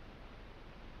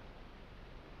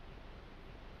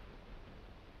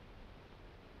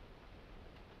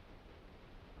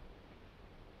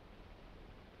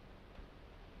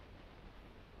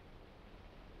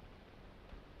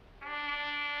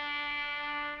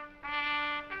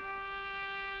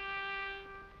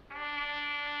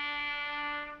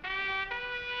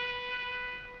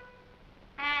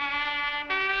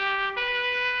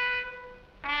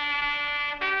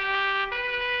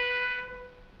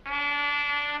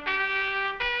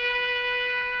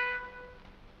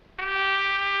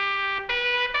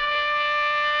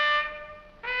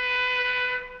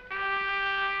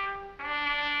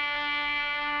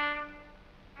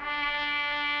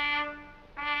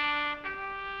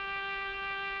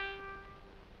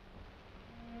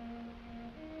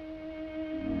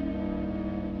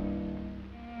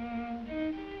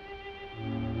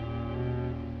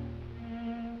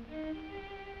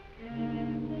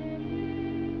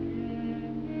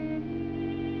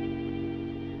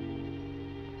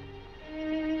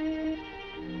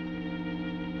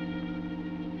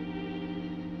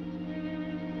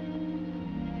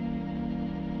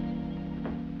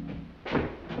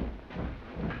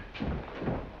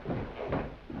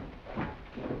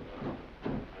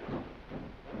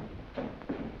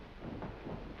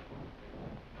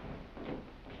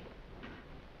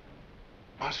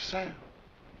 Master Sam.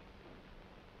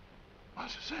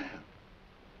 Master Sam.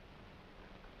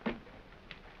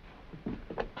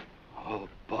 Oh,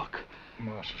 Buck.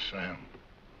 Master Sam.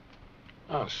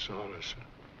 I'm sorry, sir.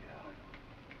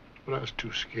 But I was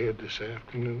too scared this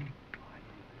afternoon.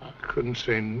 I couldn't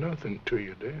say nothing to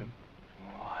you then.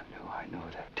 Oh, I know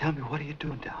that. Tell me, what are you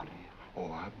doing down here?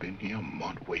 Oh, I've been here a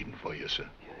month waiting for you, sir.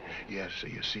 Yes, sir.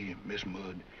 You see, Miss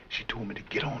Mudd, she told me to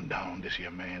get on down this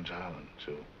here man's island.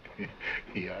 So,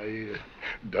 yeah, I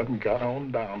done got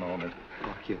on down on it.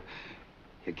 Look,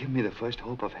 you give me the first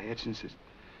hope I've had since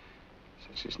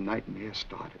this nightmare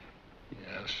started.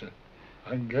 Yes, sir.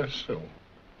 I guess so.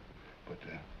 But,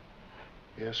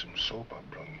 here's some soap I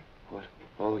brung you. What?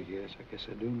 Oh, yes, I guess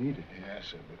I do need it. Yes,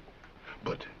 sir,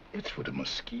 but it's for the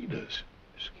mosquitoes.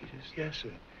 Mosquitoes? Yes,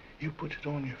 sir. You put it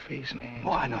on your face and hands.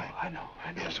 Oh, I know.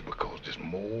 Yes, sir, because there's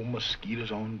more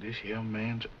mosquitoes on this here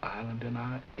man's island than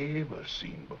I ever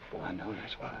seen before. I know,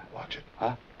 that's why. Watch it.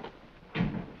 Huh?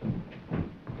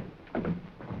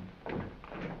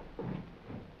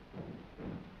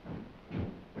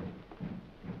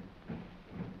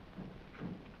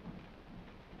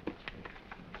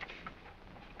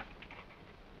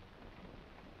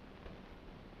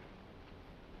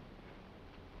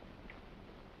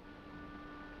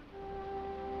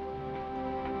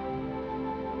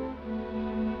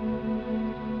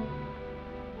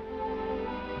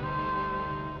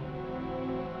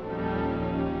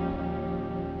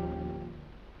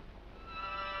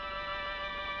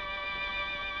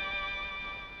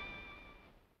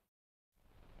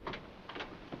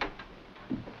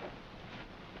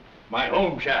 My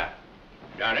home, sir.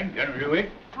 Darling, General Dewey.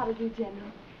 How do you do, General?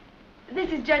 This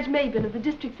is Judge Mabin of the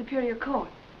District Superior Court.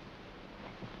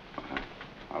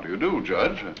 How do you do,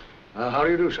 Judge? How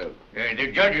do you do, sir?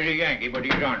 The judge is a Yankee, but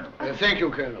he's honorable. Thank you,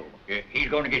 Colonel. He's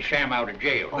going to get Sam out of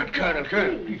jail. But, Colonel.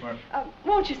 Please,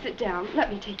 won't you sit down?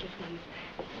 Let me take your things.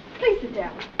 Please sit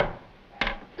down.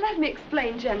 Let me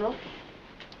explain, General.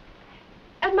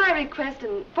 At my request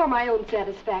and for my own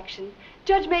satisfaction,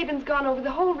 Judge Mabin's gone over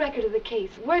the whole record of the case,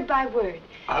 word by word.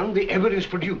 And the evidence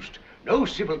produced. No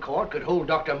civil court could hold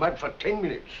Dr. Mudd for 10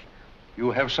 minutes. You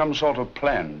have some sort of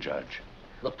plan, Judge.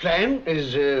 The plan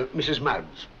is Mrs.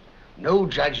 Mudd's. No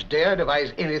judge dare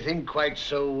devise anything quite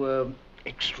so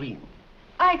extreme.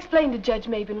 I explained to Judge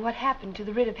Mabin what happened to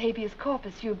the writ of habeas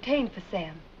corpus you obtained for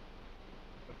Sam.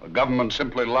 The government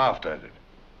simply laughed at it.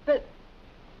 But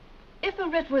if a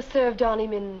writ was served on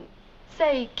him in,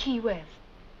 say, Key West,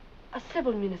 a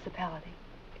civil municipality,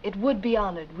 it would be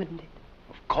honored, wouldn't it?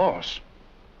 Of course.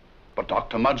 But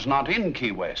Dr. Mudd's not in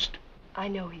Key West. I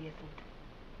know he isn't.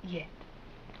 Yet.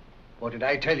 What did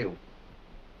I tell you?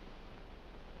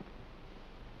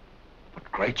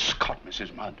 But great Scott,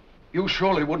 Mrs. Mudd. You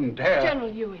surely wouldn't dare... General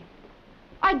Ewing,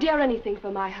 I'd dare anything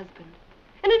for my husband.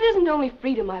 And it isn't only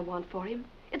freedom I want for him.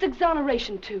 It's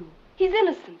exoneration, too. He's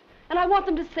innocent. And I want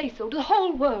them to say so to the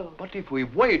whole world. But if we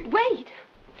wait... Wait?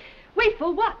 Wait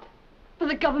for what? For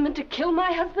the government to kill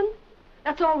my husband?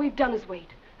 That's all we've done is wait.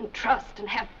 And trust and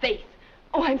have faith.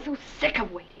 Oh, I'm so sick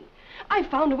of waiting. I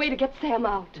found a way to get Sam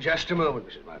out. Just a moment,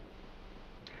 Mrs. Mudd.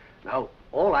 Now,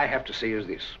 all I have to say is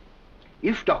this.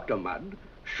 If Dr. Mudd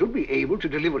should be able to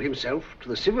deliver himself to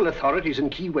the civil authorities in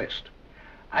Key West,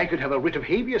 I could have a writ of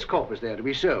habeas corpus there to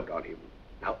be served on him.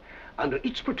 Now, under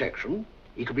its protection,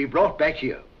 he could be brought back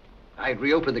here. I'd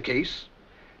reopen the case,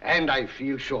 and I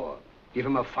feel sure, give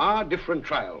him a far different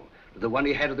trial to the one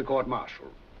he had at the court-martial.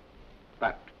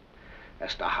 But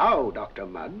as to how Dr.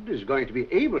 Mudd is going to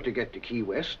be able to get to Key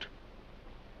West,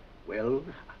 well,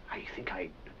 I think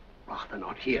I'd rather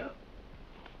not hear.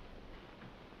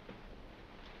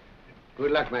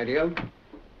 Good luck, my dear.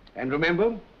 And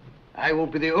remember, I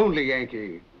won't be the only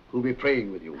Yankee who'll be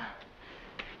praying with you.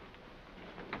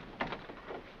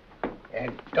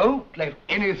 And don't let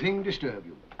anything disturb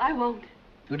you. I won't.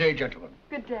 Good day, gentlemen.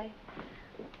 Good day.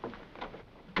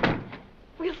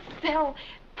 We'll sell,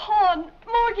 pawn,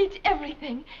 mortgage,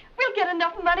 everything. We'll get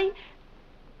enough money.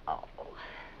 Oh.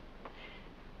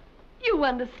 You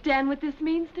understand what this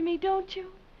means to me, don't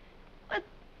you?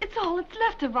 It's all that's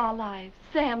left of our lives,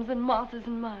 Sam's and Martha's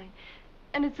and mine.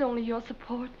 And it's only your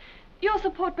support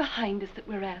behind us that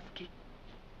we're asking.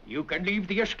 You can leave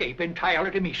the escape entirely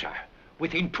to me, sir.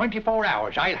 Within 24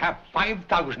 hours, I'll have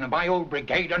 5,000 of my old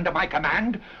brigade under my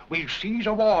command. We'll seize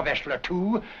a war vessel or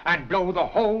two and blow the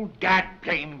whole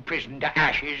dad-blame prison to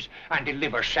ashes and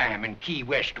deliver Sam in Key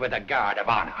West with a guard of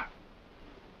honor.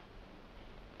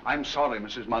 I'm sorry,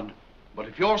 Mrs. Mudd, but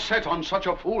if you're set on such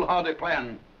a foolhardy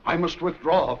plan, I must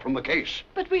withdraw from the case.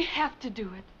 But we have to do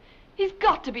it. He's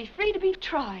got to be free to be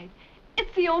tried.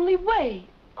 It's the only way.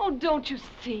 Oh, don't you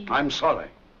see? I'm sorry.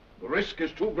 The risk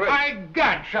is too great. My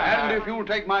God, sir! And if you'll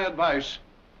take my advice,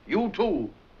 you too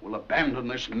will abandon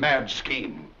this mad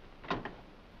scheme.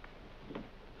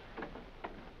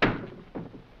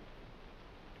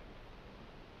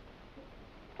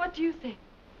 What do you think?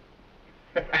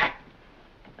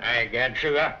 My God,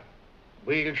 sir.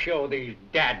 We'll show these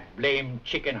dad-blame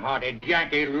chicken-hearted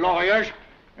Yankee lawyers.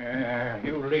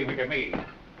 You leave it to me.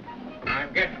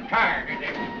 I'm getting tired of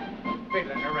this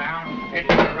fiddling around.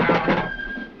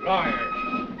 Lawyers.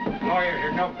 Lawyers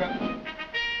are no good.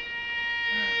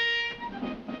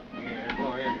 Yeah,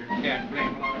 lawyers are dead.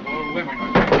 Blame a lot of old women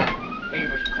with their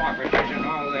famous corpses and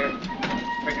all their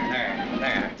figure there.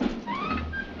 Yeah,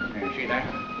 see that?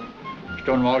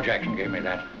 Stonewall Jackson gave me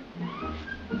that.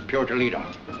 Pure Toledo.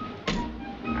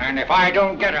 And if I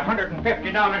don't get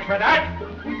 $150 for that,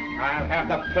 I'll have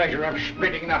the pleasure of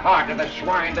splitting the heart of the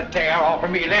swine that dare offer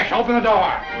me less. Open the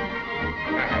door.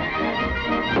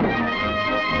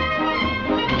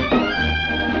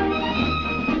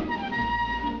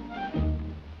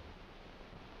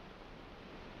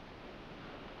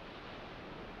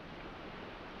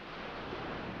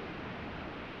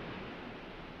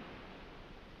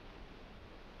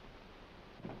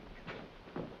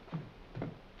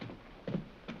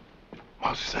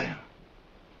 Master Sam.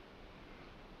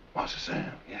 Master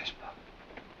Sam. Yes, Pop.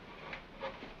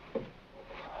 Oh,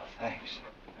 thanks.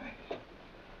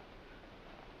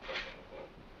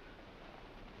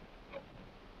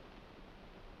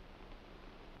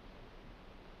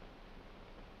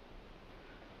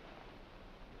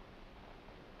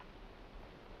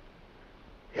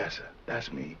 Yes, sir.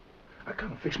 That's me. I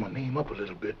kind of fixed my name up a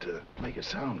little bit to make it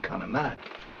sound kind of nice.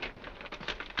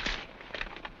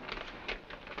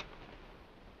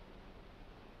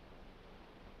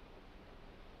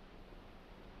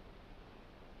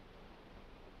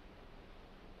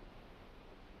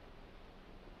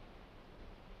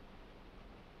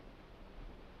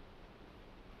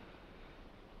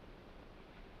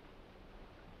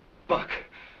 Buck,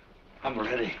 I'm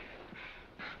ready.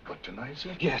 But tonight,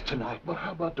 sir? Yes, tonight. But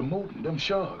how about the moat and them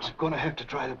sharks? I'm gonna have to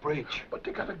try the bridge. But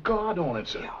they got a guard on it,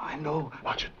 sir. Yeah, I know.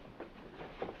 Watch it.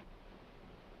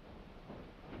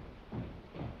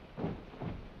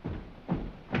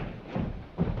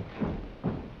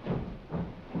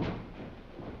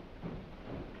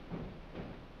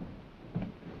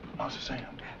 Master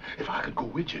Sam, if I could go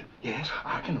with you, yes,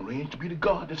 I can arrange to be the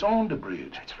guard that's on the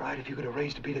bridge. That's right. If you could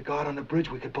arrange to be the guard on the bridge,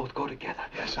 we could both go together.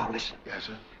 Yes, sir. Now listen. Yes,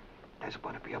 sir. There's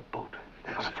going to be a boat.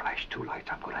 They're going to flash two lights.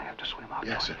 I'm going to have to swim out.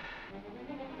 Yes, sir.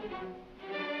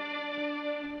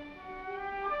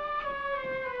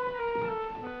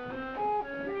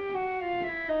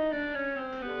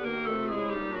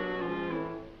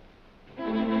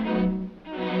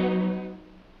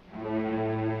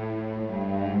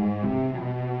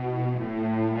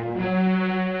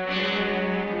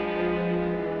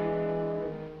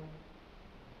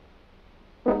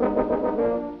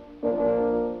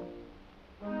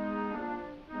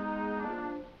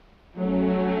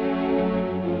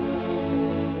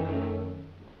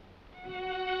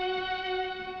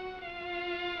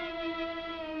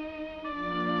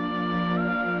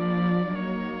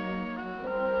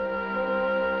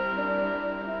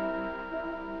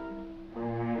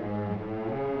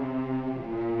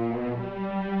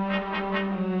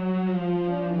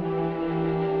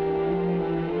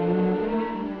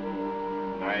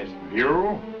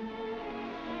 You?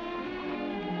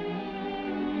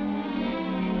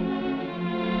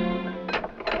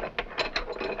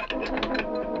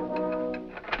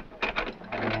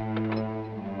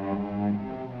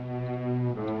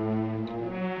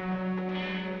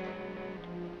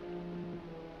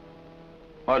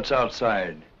 What's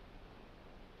outside?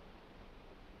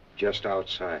 Just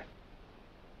outside.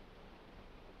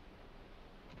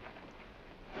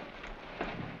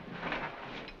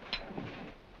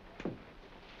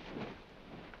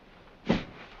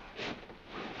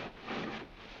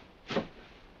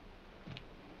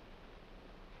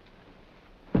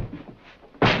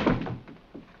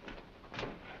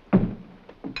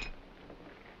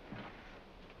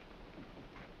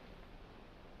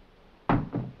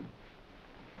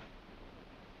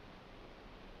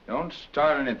 Don't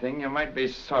start anything you might be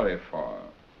sorry for,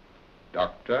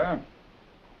 Doctor.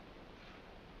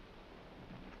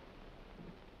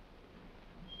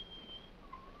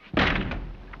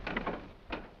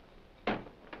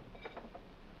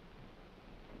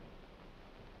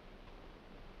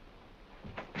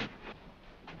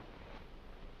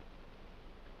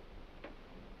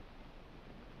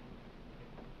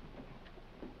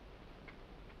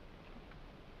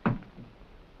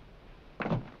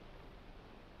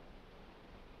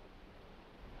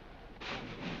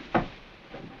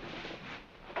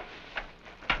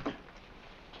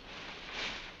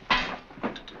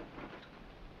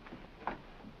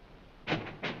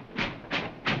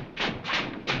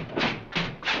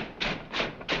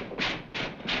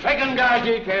 Second guard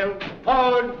detail.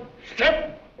 Forward.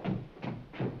 Strip.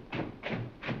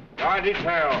 Guard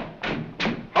detail.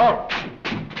 Halt.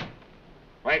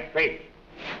 White face.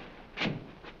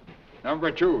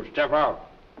 Number 2, step out.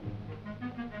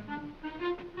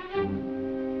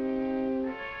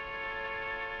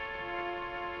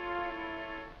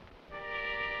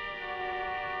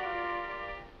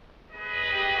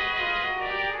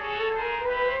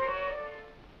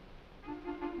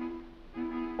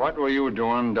 What were you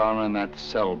doing down in that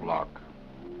cell block?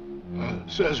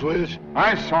 Says which?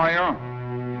 I saw you.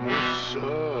 No,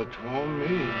 sir, it wasn't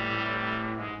me.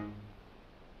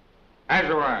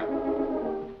 Azure.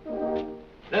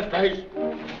 Left face.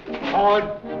 Forward.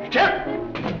 Step.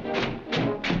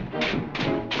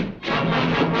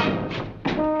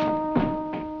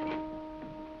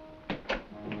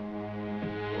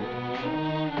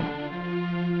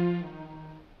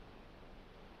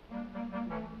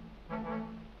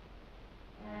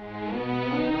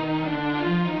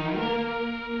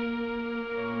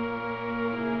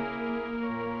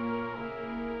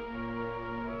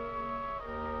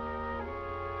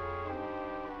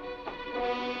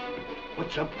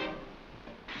 What's up?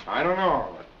 I don't know,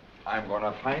 but I'm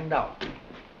gonna find out.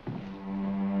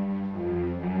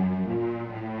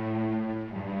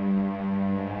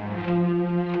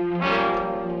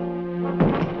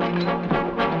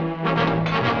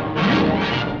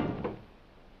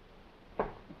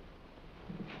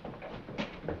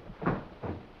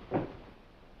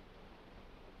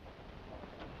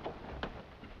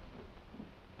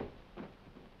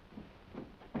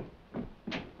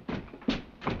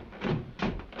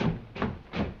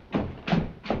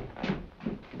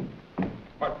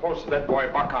 What post did that boy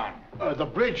buck on? The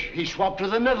bridge. He swapped to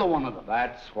the nether one of them.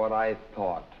 That's what I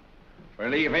thought.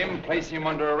 Relieve him, place him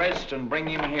under arrest, and bring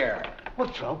him here.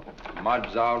 What's up?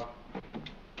 Mud's out.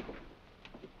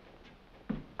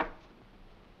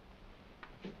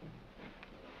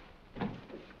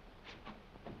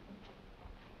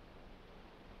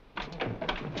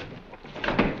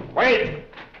 Wait!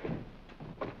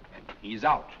 He's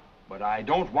out, but I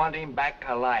don't want him back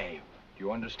alive. Do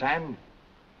you understand?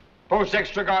 Post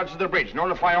extra guards to the bridge.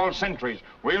 Notify all sentries.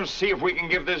 We'll see if we can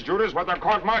give this Judas what the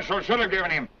court-martial should have given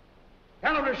him.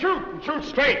 Tell him to shoot, and shoot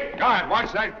straight. Guard,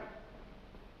 watch that.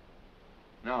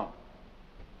 No.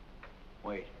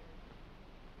 Wait.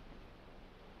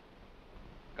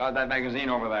 Guard that magazine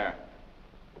over there.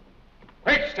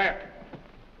 Quick step.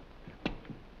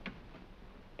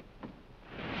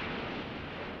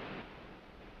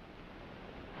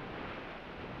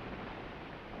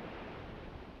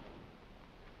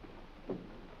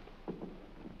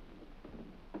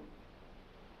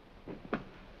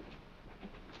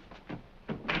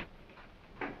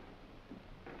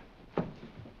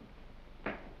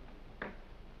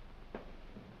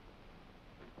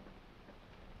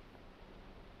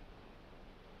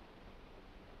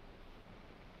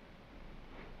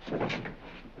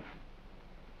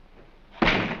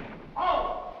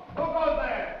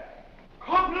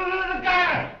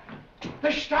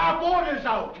 Sharp orders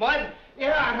out. What?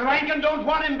 Yeah, and Rankin don't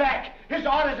want him back. His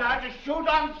orders are to shoot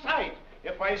on sight.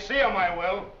 If I see him, I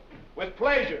will. With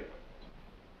pleasure.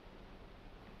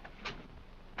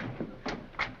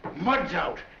 Mud's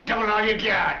out. Double all your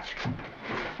guards.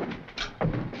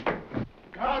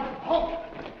 Guard, Holt.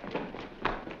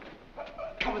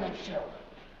 Cover that cell.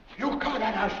 You cover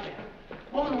that house there.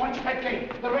 Woman, watch that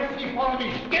gate. The rest of you follow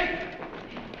me. Skip!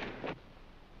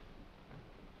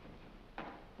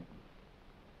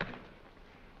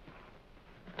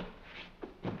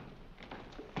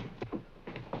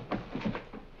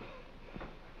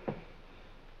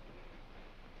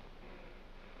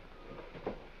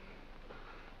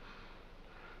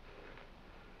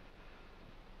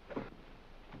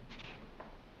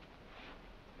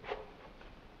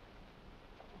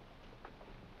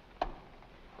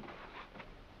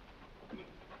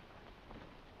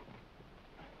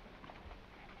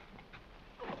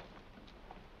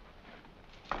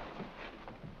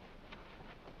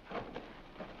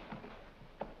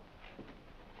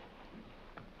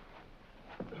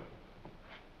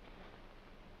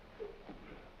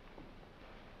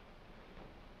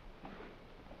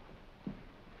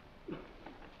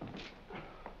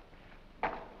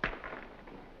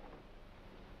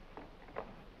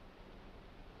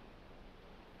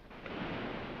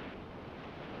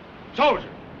 Soldier,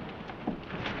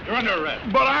 you're under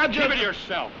arrest. But I just... Keep it to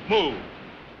yourself. Move.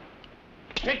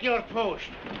 Take your post.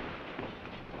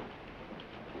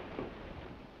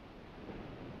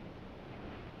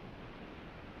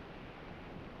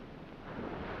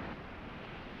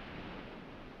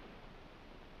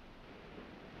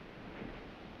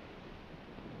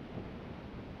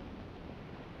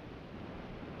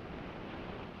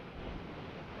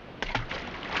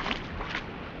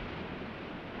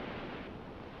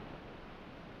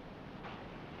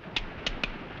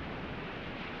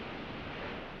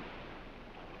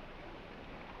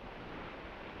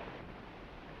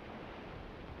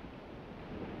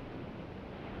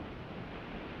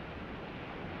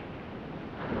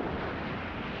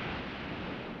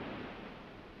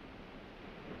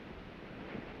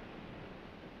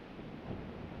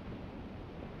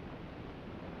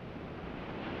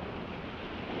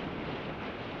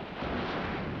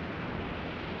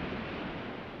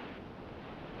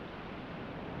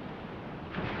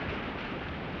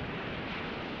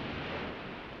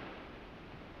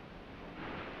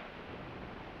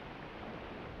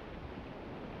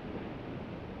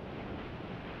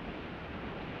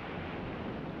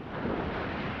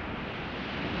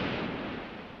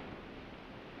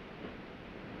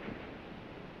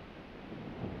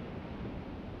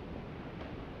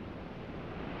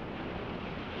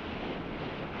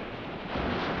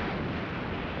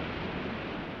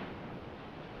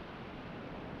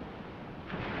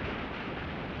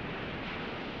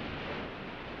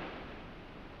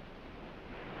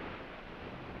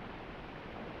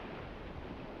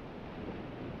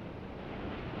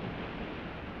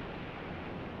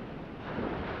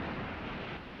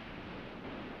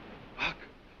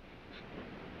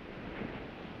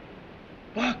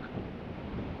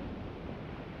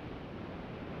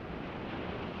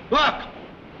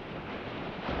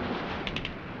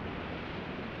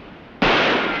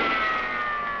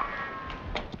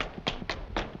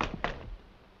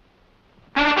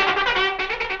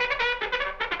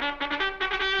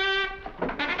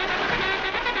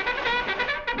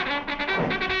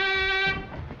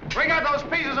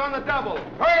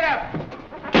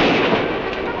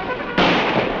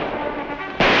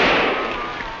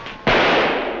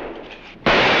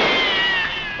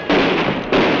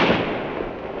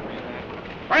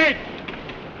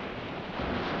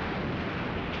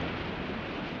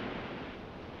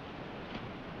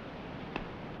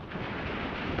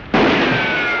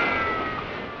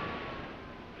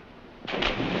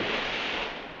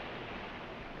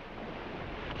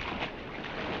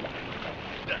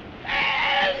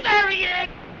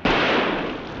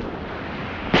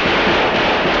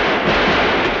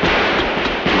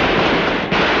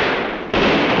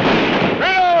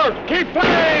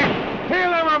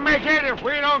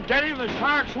 the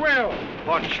sharks will.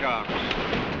 What sharks?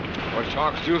 What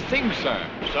sharks do you think, sir?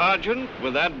 Sergeant,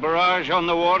 with that barrage on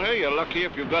the water, you're lucky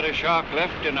if you've got a shark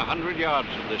left in 100 yards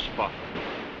of this spot.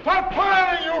 Stop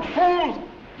firing, you fools!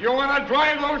 You want to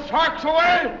drive those sharks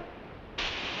away?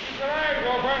 Keep your eyes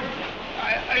open.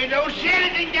 I don't see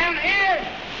anything down here.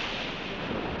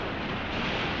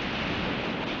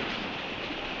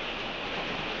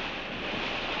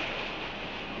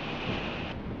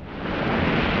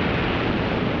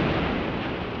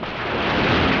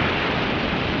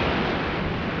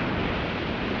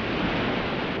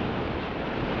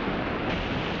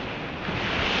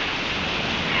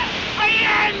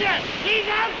 He's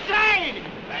outside!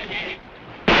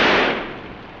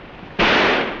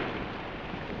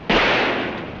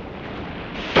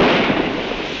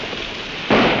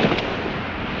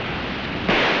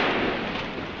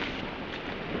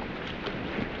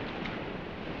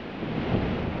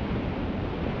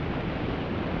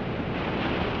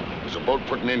 There's a boat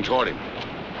putting in toward him.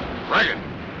 Rankin,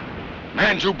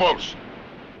 man two boats.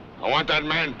 I want that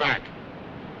man back.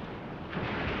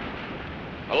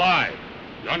 Alive.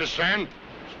 You understand?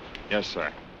 Yes,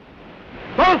 sir.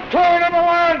 Boat crew number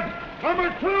one! Number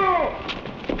two!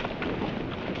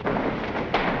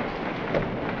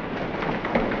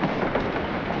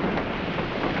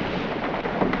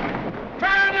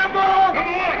 Man your boat!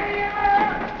 Number one!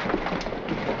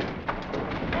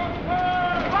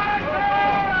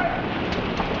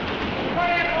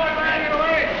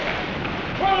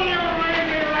 Pull your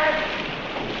lazy legs!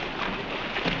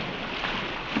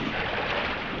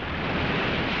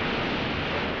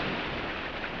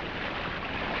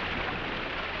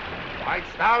 Right,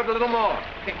 stout a little more.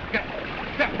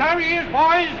 There he is,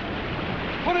 boys.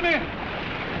 Put him in.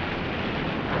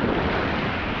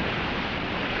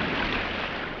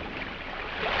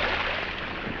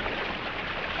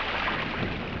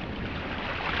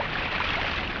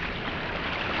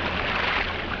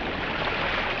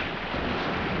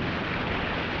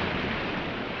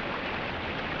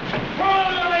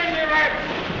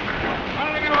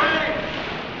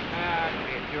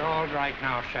 You're all right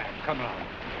now, Sam. Come along.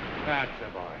 That's the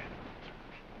boy.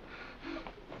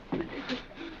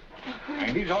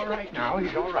 And he's all right now.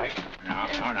 He's all right. Now,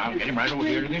 get him right over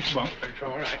here in this bunk. It's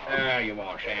all right. There you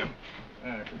are, Sam.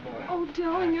 That's the boy. Oh,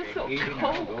 darling, you're so Easy cold.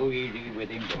 now. Go easy with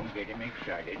him. Don't get him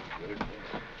excited. Good.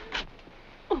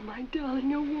 Oh, my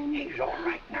darling, you're wounded. He's all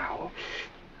right now.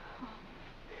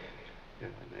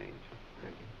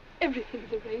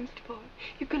 Everything's arranged for.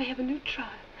 You're going to have a new trial.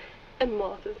 And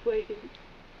Martha's waiting.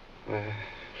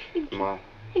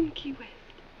 In Key West.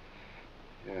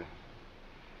 Yeah.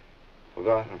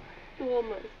 Forgotten. Oh,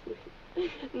 my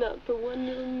sweet. Not for one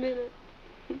little minute.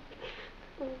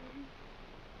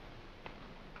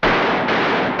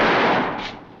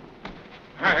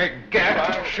 Hey, Gad,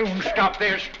 I'll soon stop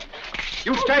this.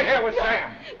 You stay here with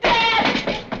Sam.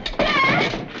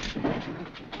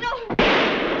 No!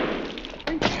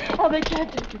 Oh, they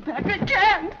can't take you back. They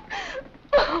can't.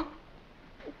 Oh.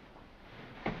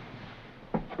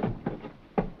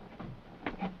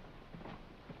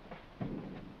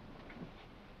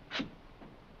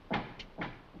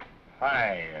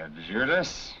 Hi,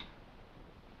 deserters.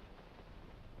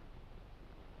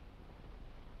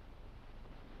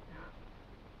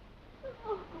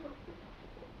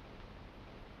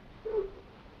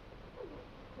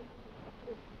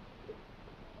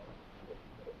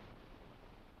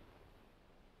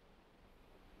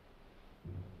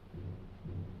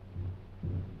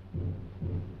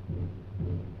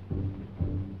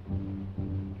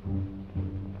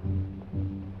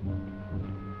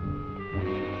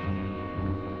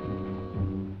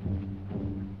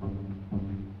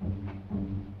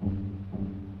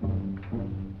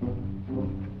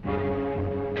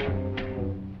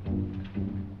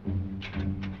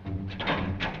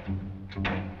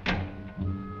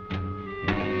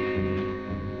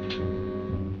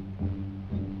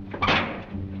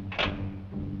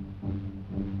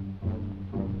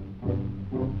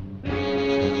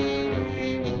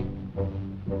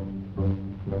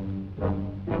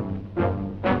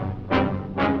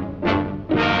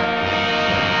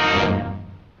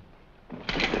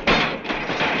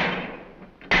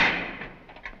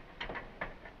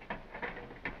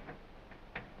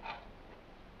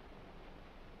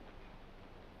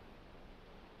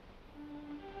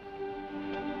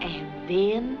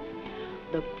 Then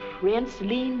the prince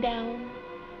leaned down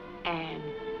and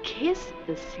kissed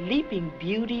the sleeping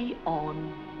beauty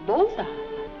on both eyes.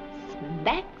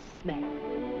 Smack, smack.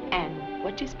 And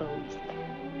what you suppose?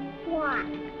 What?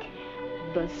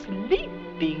 The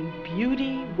sleeping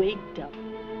beauty waked up.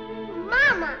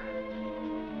 Mama!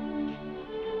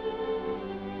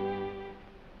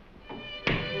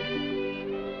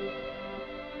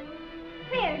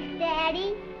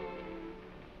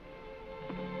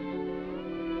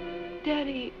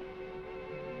 Daddy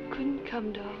couldn't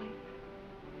come, darling.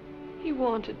 He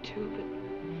wanted to, but...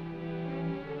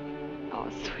 Oh,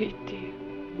 sweet dear,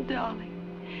 darling,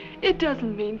 it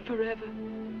doesn't mean forever.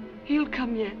 He'll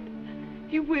come yet.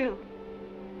 He will.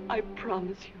 I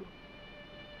promise you.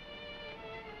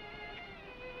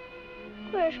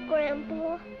 Where's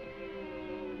Grandpa?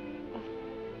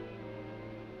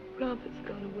 Grandpa's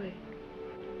gone away.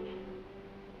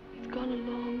 He's gone a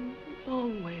long,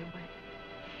 long way away.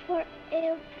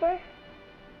 Forever?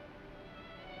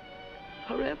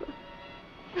 Forever.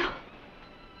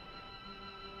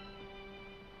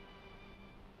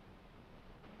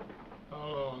 How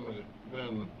long has it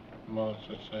been,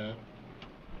 Master Sam?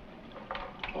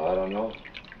 Oh, I don't know.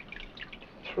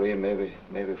 3, maybe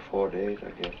 4 days,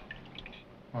 I guess.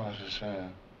 Master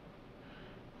Sam,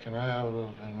 can I have a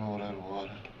little bit more of that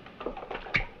water?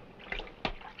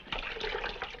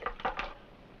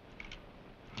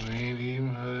 I ain't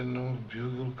even heard no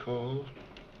bugle calls.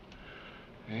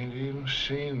 Ain't even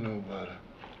seen nobody.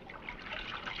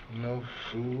 No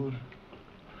food.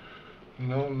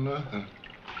 No nothing.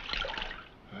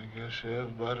 I guess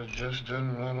everybody just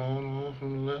done run on off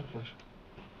and left us.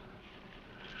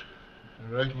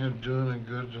 I reckon it's doing it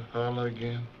good to holler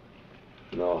again.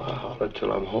 No, I holler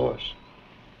till I'm hoarse.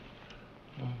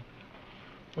 Oh,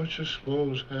 what you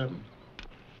suppose happened?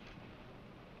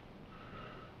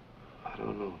 I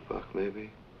don't know, Buck,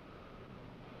 maybe.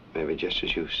 Maybe just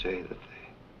as you say, that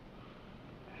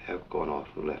they have gone off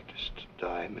and left us to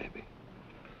die, maybe.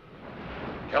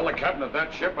 Tell the captain of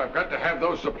that ship I've got to have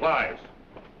those supplies.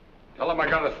 Tell him I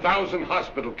got 1,000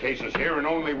 hospital cases here and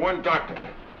only 1 doctor.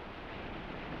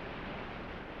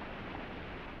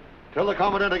 Tell the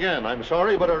Commandant again. I'm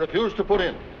sorry, but I refuse to put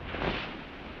in.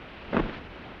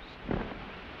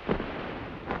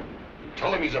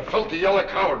 Tell him he's a filthy yellow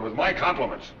coward with my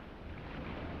compliments.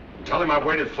 Tell him I've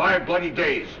waited 5 bloody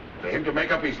days for him to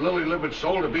make up his lily-livered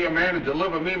soul to be a man and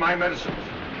deliver me my medicines.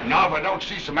 And now if I don't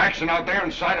see some action out there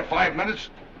inside of 5 minutes,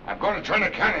 I'm going to turn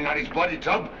a cannon on his bloody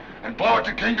tub and blow it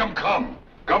to kingdom come.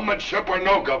 Government ship or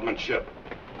no government ship.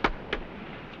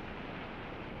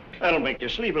 That'll make you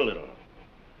sleep a little.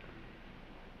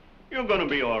 You're gonna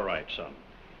be all right, son.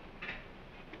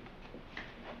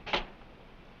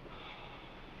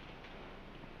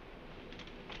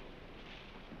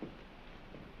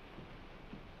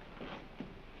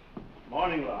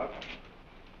 Morning, Locke.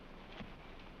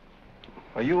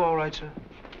 Are you all right, sir?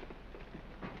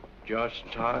 Just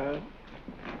tired.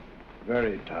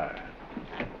 Very tired.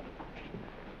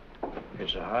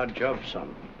 It's a hard job,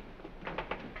 son.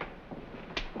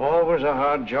 Always a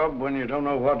hard job when you don't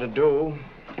know what to do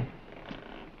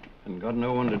and got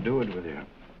no one to do it with you.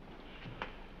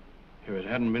 If it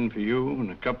hadn't been for you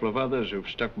and a couple of others who've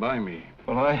stuck by me.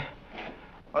 Well, I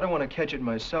don't want to catch it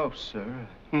myself, sir.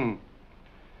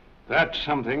 That's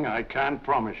something I can't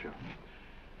promise you,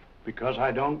 because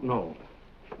I don't know.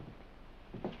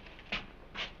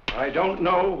 I don't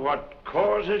know what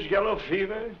causes yellow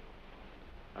fever.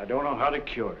 I don't know how to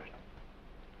cure it.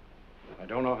 I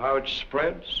don't know how it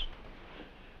spreads,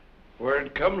 where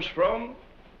it comes from,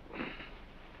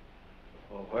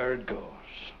 or where it goes.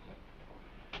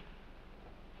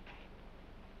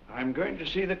 I'm going to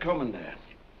see the Commandant.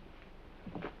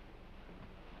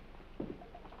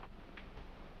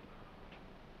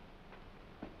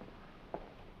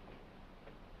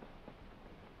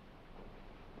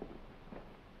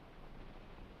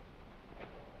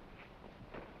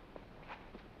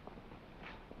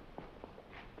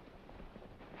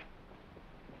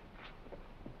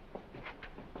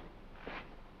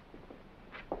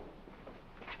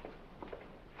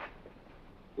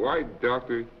 Why,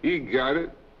 Doctor, he got it.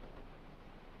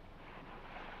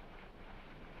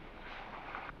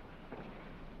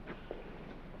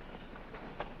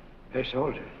 Hey,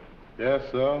 soldier. Yes,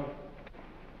 sir?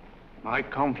 My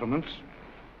compliments.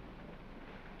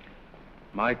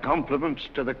 My compliments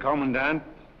to the Commandant,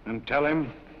 and tell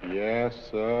him... Yes,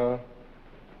 sir?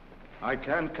 I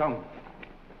can't come.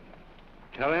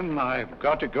 Tell him I've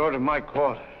got to go to my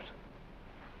quarters.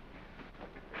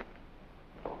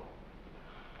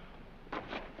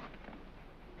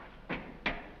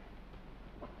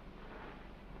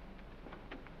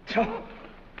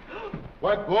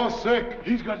 White boss sick.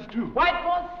 He's got it too. White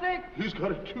boss sick. He's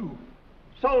got it too.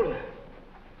 Soldier.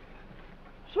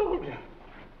 Soldier.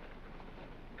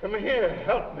 Come here,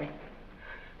 help me.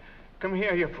 Come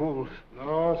here, you fools.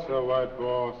 No, sir, white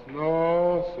boss.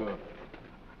 No, sir.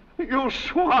 You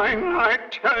swine, I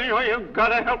tell you, you've got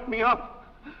to help me up.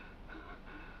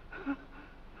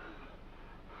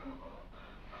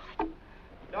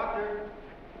 Doctor!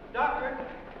 Doctor!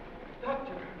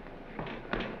 Doctor!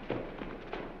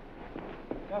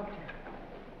 Doctor.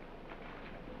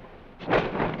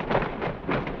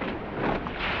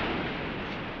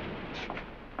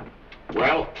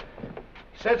 Well?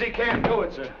 Says he can't do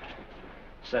it, sir.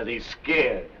 Says he's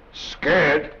scared.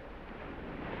 Scared?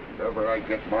 If ever I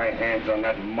get my hands on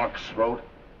that muck's throat.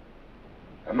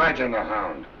 Imagine the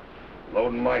hound.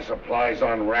 Loading my supplies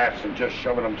on rafts and just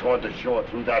shoving them toward the shore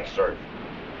through that surf.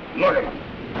 Look at him.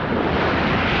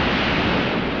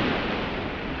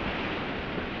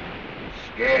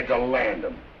 Scared to land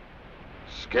them.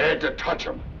 Scared to touch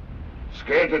them.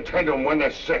 Scared to tend them when they're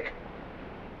sick.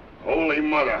 Holy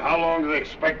Mother, how long do they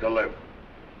expect to live?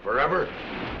 Forever?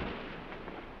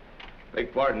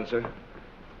 Beg pardon, sir.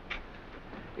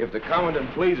 If the commandant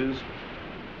pleases,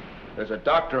 there's a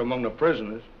doctor among the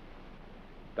prisoners.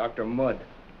 Dr. Mudd.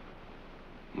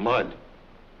 Mudd?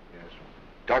 Yes.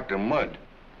 Dr. Mudd?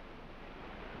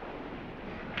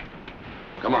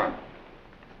 Come on.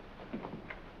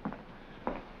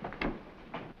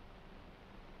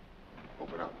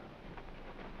 Open up.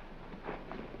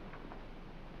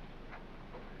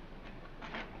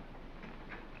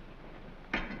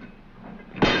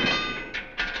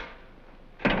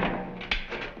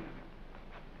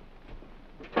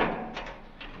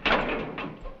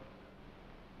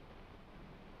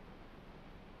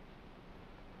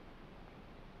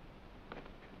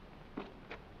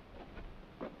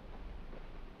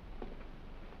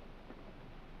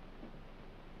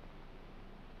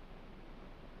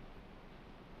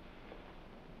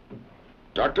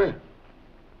 Doctor,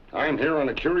 I'm here on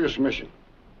a curious mission.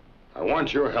 I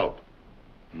want your help.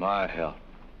 My help?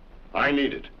 I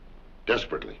need it.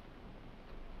 Desperately.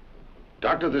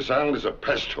 Doctor, this island is a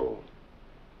pest hole.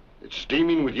 It's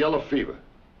steaming with yellow fever.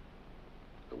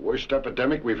 The worst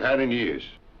epidemic we've had in years.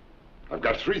 I've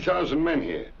got 3,000 men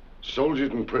here,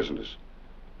 soldiers and prisoners.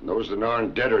 And those that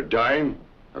aren't dead or dying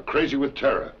are crazy with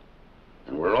terror.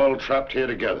 And we're all trapped here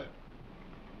together.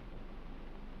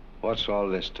 What's all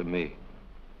this to me?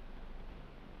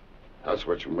 That's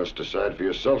what you must decide for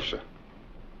yourself, sir.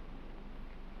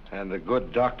 And the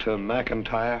good Dr.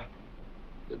 McIntyre?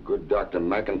 The good Dr.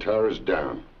 McIntyre is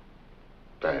down.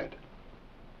 Bad.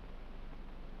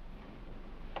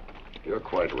 You're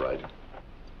quite right.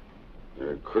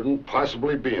 You couldn't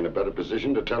possibly be in a better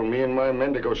position to tell me and my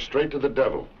men to go straight to the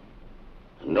devil.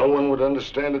 And no one would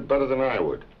understand it better than I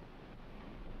would.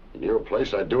 In your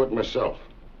place, I'd do it myself.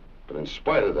 But in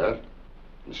spite of that,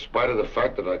 in spite of the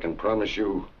fact that I can promise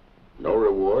you no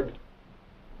reward,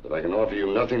 that I can offer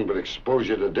you nothing but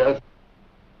exposure to death,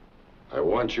 I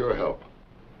want your help.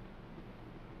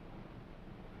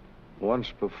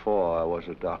 Once before, I was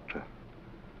a doctor.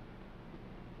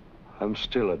 I'm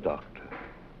still a doctor.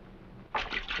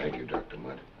 Thank you, Dr.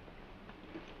 Mudd.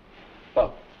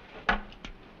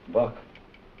 Buck,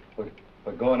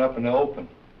 we're going up in the open.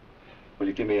 Will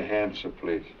you give me a hand, sir,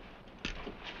 please?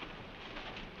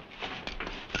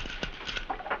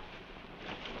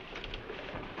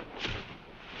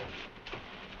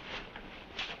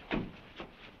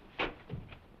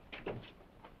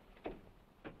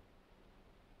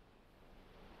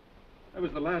 That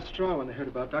was the last straw when they heard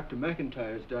about Dr.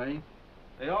 McIntyre's dying.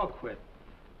 They all quit.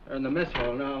 They're in the mess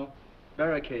hall now,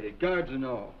 barricaded, guards and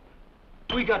all.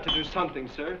 We got to do something,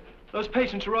 sir. Those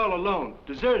patients are all alone,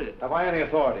 deserted. Have I any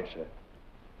authority, sir?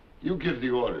 You give the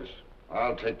orders.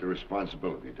 I'll take the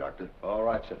responsibility, Doctor. All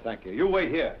right, sir, thank you. You wait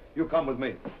here. You come with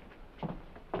me.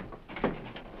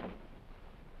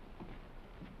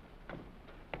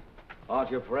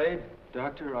 Aren't you afraid?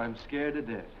 Doctor, I'm scared to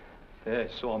death. Yes,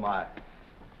 so am I.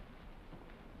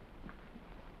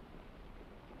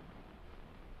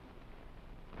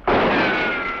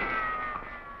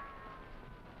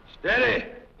 Steady!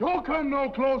 Don't come no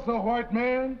closer, white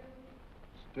man.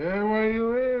 Stay where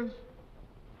you is.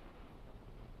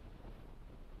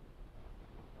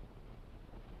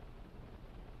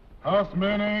 Us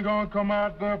men ain't gonna come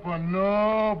out there for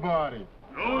nobody.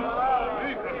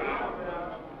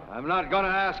 I'm not gonna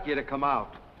ask you to come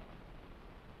out.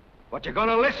 But you're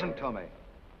gonna listen to me.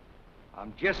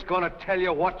 I'm just gonna tell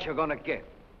you what you're gonna get.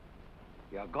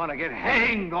 You're gonna get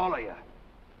hanged, all of you.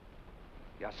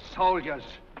 You're soldiers.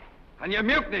 And you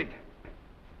mutinied.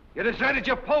 You deserted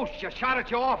your posts. You shot at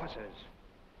your officers.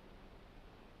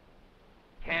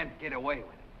 Can't get away with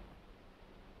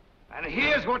it. And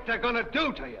here's what they're gonna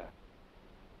do to you.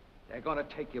 They're gonna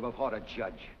take you before the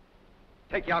judge.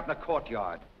 Take you out in the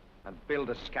courtyard and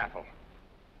build a scaffold.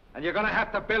 And you're gonna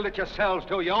have to build it yourselves,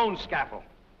 too, your own scaffold.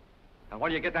 And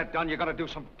when you get that done, you're gonna do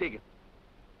some digging.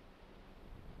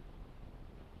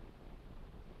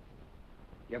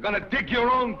 You're gonna dig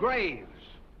your own graves.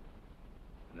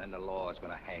 And then the law is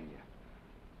gonna hang you.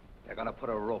 They're gonna put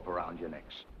a rope around your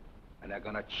necks. And they're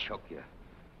gonna choke you.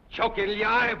 Choke you till your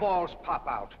eyeballs pop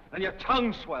out and your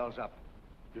tongue swells up.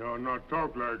 Y'all not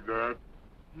talk like that.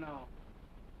 No.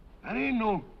 That ain't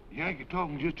no Yankee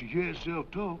talking just to hear himself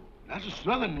talk. That's a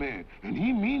Southern man, and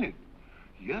he mean it.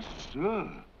 Yes, sir.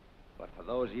 But for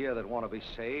those of you that want to be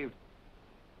saved,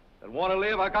 that want to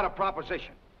live, I got a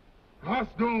proposition. Us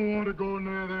don't want to go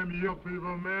near them yellow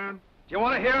fever, man. Do you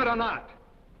want to hear it or not?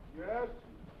 Yes.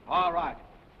 All right.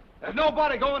 There's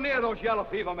nobody going near those yellow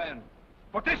fever men.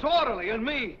 But this orderly and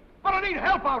me. But I need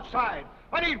help outside.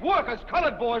 I need workers,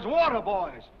 colored boys, water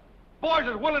boys. Boys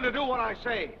that's willing to do what I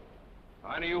say.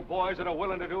 Any of you boys that are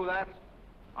willing to do that,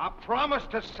 I promise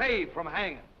to save from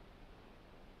hanging.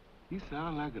 He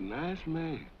sound like a nice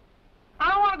man.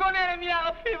 I don't want to go near them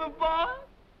yellow fever boys.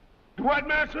 The white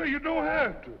man say you don't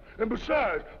have to. And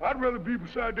besides, I'd rather be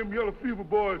beside them yellow fever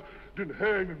boys than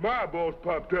hang and my balls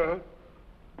popped out.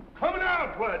 Coming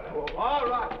out, white boy. All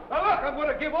right. Now look, I'm going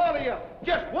to give all of you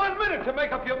just 1 minute to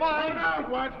make up your mind. Coming out,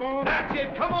 white boy. That's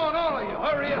it. Come on, all of you.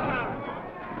 Hurry up.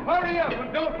 Hurry up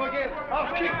and don't forget.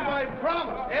 I'll keep my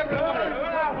promise. Everybody.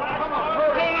 Come on.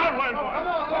 Hurry. Come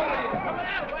on, all of you.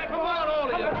 Come on, all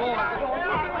of you, boys.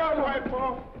 White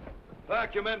boy.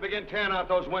 Back, you men begin tearing out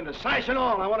those windows. Sash and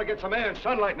all. I want to get some air and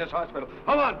sunlight in this hospital.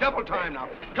 Come on, double time now.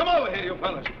 Come over here, you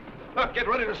fellas. Look, get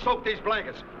ready to soak these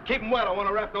blankets. Keep them wet. I want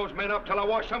to wrap those men up till I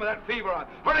wash some of that fever out.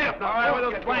 Hurry up now. All right,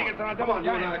 With those blankets on. Come on, you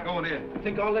and I go in here. You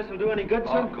think all this will do any good,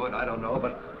 sir? Oh, good. I don't know,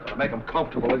 but it'll make them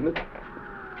comfortable, isn't it?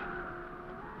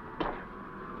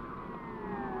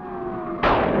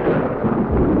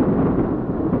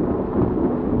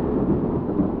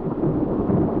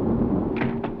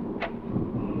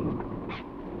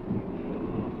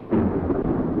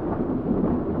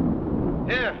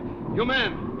 You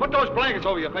men, put those blankets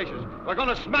over your faces. We're going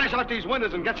to smash out these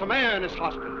windows and get some air in this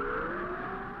hospital.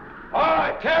 All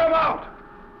right, tear them out.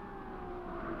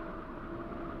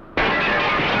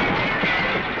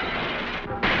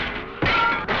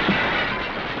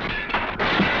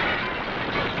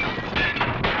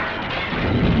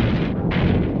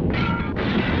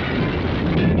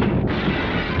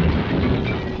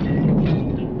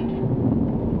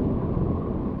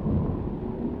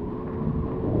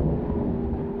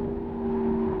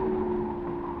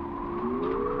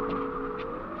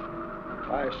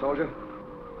 Soldier.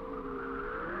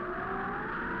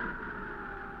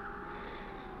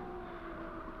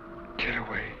 Get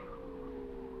away.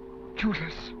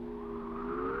 Judas.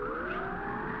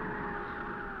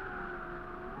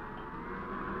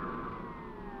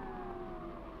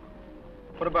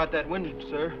 What about that wind,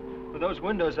 sir? With those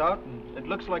windows out, it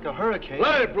looks like a hurricane.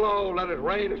 Let it blow, let it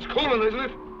rain. It's cooling, isn't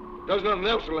it? Does nothing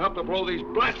else that'll help to blow these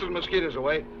blasted mosquitoes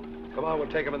away. Come on,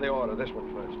 we'll take them in the order. This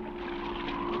one first.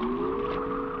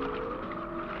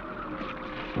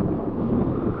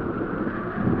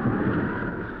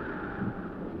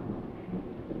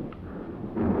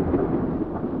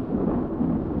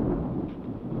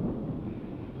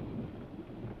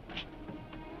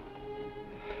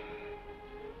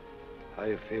 How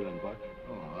you feeling, Buck?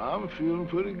 Oh, I'm feeling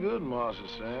pretty good, Master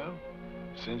Sam.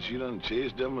 Since you done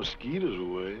chased them mosquitoes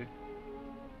away.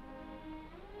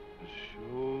 It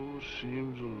sure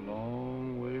seems a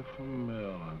long way from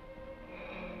Maryland.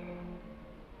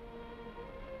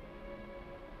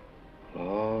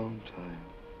 Long time.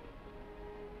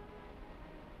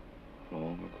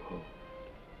 Long ago.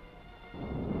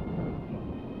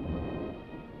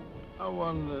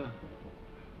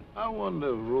 I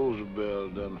wonder if Rosabelle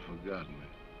done forgot me.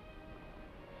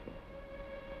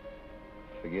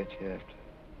 Forget you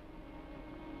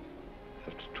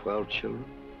after 12 children?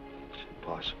 It's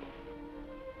impossible.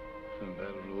 And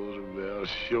that Rosabelle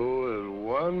sure is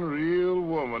one real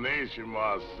woman, ain't she,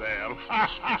 Master Sam?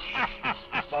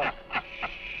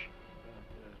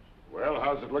 Well,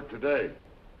 how's it look today?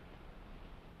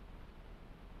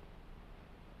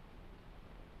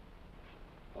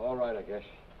 All right, I guess.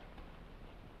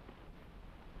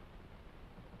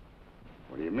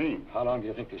 What do you mean? How long do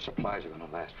you think these supplies are going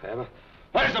to last? Forever?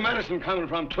 Where's the medicine coming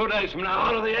from 2 days from now?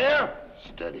 Out of the air?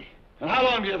 Steady. And how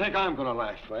long do you think I'm going to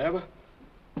last? Forever?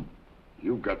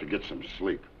 You've got to get some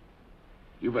sleep.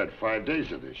 You've had 5 days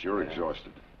of this. You're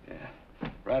exhausted. Yeah.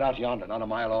 Right out yonder, not a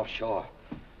mile offshore.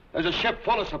 There's a ship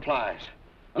full of supplies.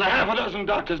 And a half a dozen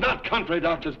doctors, not country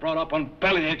doctors brought up on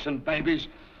bellyaches and babies,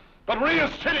 but real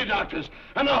city doctors.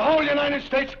 And the whole United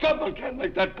States government can't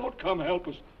make that boat come help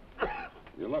us.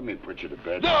 You let me put you to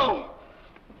bed. No!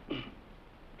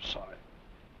 Sorry.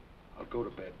 I'll go to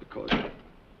bed because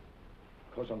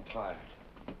I'm tired.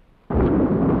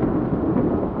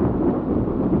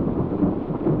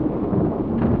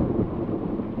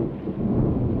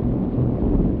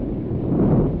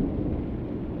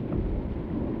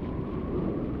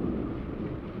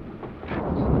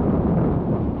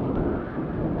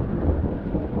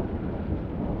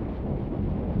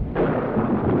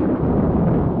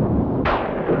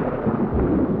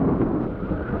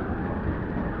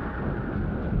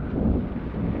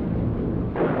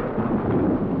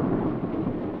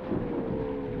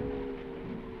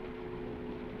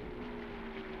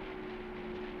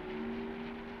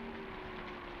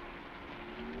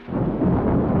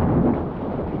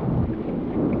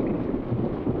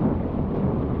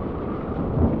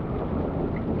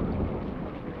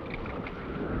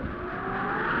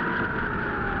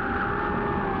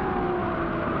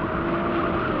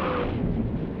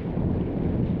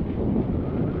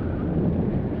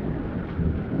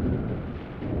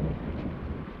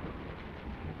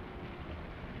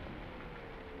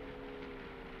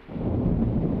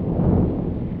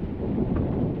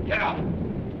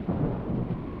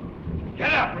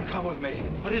 Get up and come with me.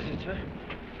 What is it, sir?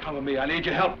 Come with me. I need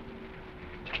your help.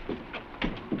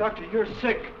 Doctor, you're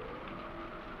sick.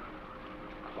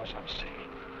 Of course I'm sick.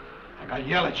 I got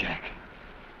yellow jack.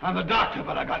 I'm the doctor,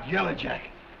 but I got yellow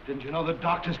jack. Didn't you know that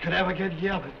doctors could ever get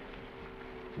yellow?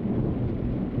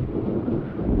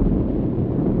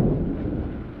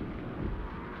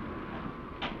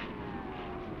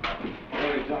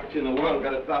 Only doctor in the world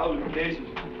got 1,000 cases.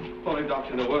 Only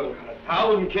doctor in the world got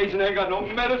 1,000 cases and ain't got no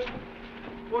medicine.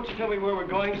 Won't you tell me where we're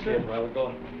going, sir? Yes, where we're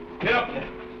going. Get up there.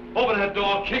 Open that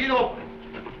door. Kick it open.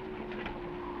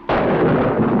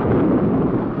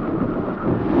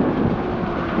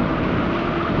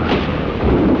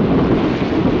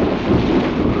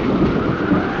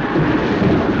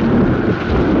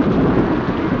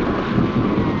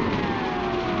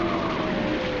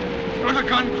 Throw the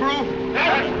gun, crew.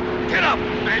 Yes. Get up.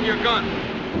 Man your gun.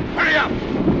 Hurry up.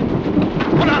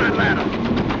 Put on that ladder.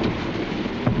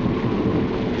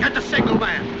 Get the signal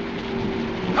man.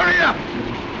 Hurry up.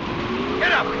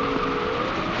 Get up.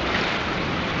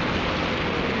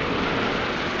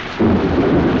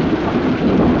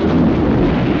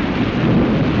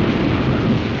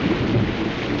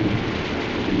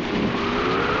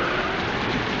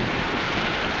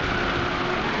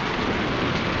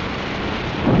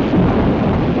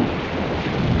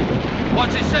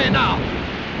 What's he say now?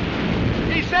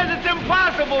 He says it's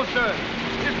impossible, sir.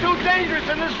 It's too dangerous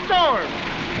in the storm.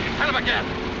 Tell him again.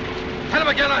 Tell him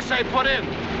again, I say, put in.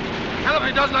 Tell him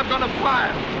he doesn't have gun to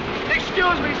fire.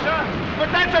 Excuse me, sir,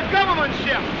 but that's a government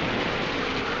ship.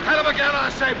 Tell him again, I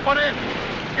say, put in.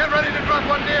 Get ready to drop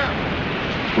one near.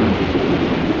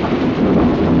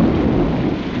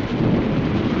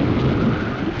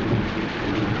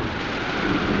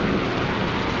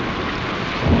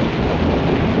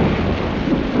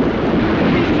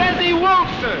 He says he won't,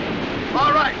 sir.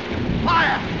 All right,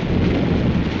 fire.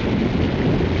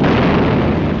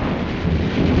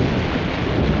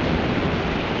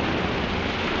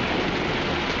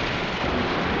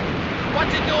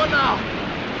 What's he doing now?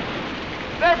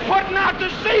 They're putting out to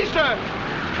sea, sir.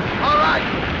 All right,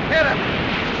 hit him.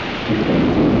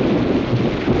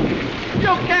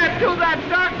 You can't do that,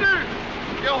 doctor.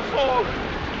 You fool.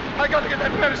 I got to get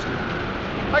that medicine.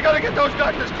 I got to get those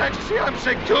doctors. Can't you see I'm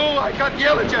sick, too? I got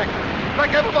yellow jack.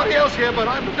 Like everybody else here, but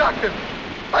I'm the doctor.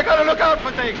 I got to look out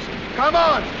for things. Come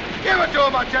on. Give it to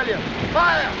him, I tell you.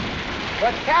 Fire.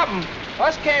 But, Captain,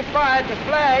 us can't fire at the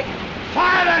flag.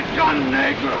 Fire that gun,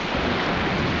 Negro.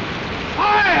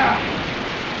 Fire!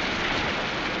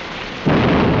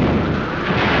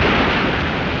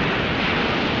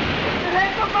 It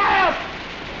ain't the fire!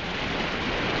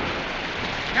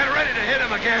 Get ready to hit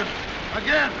him again.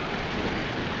 Again.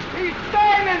 He's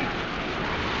turning!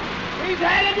 He's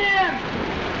headed in!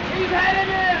 He's headed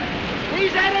in!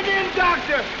 He's headed in,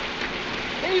 Doctor!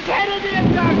 He's headed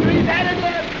in, Doctor! He's headed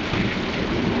in!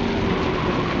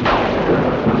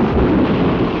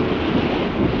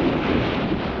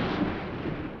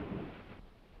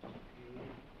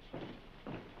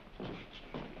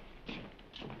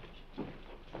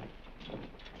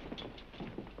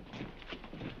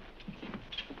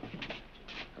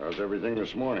 How's everything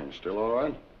this morning? Still all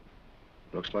right?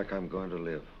 Looks like I'm going to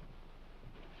live.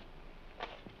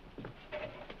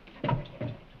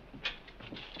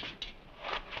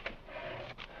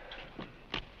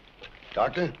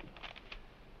 Doctor,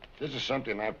 this is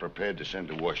something I've prepared to send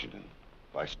to Washington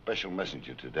by special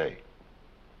messenger today.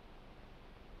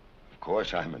 Of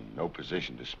course, I'm in no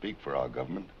position to speak for our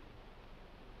government,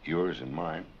 yours and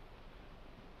mine.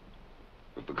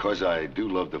 But because I do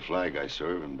love the flag I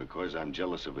serve and because I'm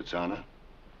jealous of its honor,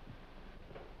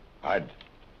 I'd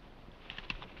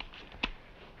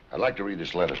like to read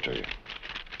this letter to you.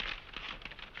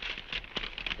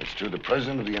 It's to the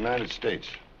President of the United States.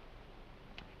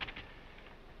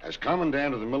 As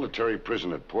Commandant of the military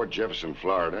prison at Port Jefferson,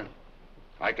 Florida,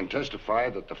 I can testify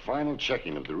that the final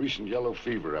checking of the recent yellow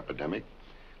fever epidemic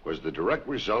was the direct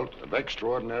result of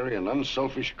extraordinary and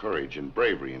unselfish courage and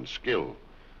bravery and skill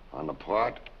on the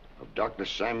part of Dr.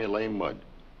 Samuel A. Mudd.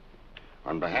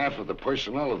 On behalf of the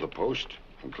personnel of the post,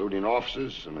 including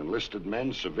officers and enlisted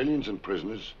men, civilians and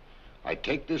prisoners, I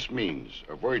take this means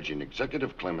of urging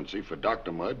executive clemency for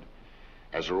Dr. Mudd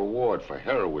as a reward for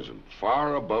heroism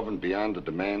far above and beyond the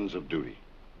demands of duty.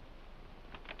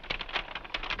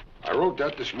 I wrote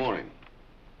that this morning,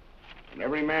 and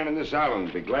every man in this island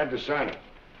will be glad to sign it.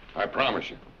 I promise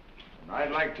you. And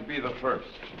I'd like to be the first.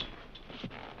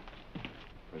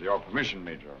 With your permission,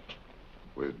 Major.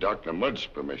 With Dr. Mudd's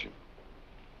permission.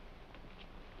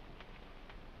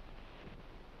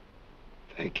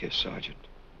 Thank you, Sergeant.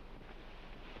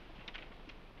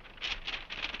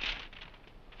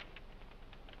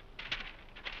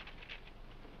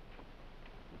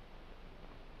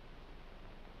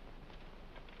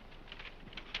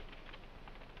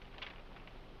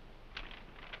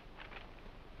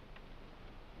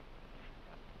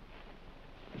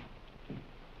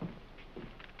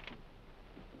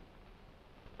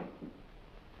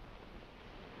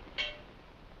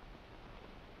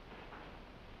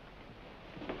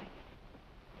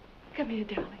 Come here,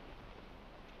 darling.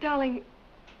 Darling,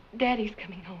 Daddy's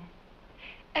coming home.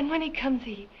 And when he comes,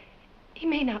 he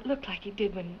may not look like he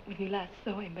did when you last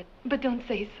saw him, but don't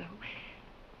say so.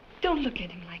 Don't look at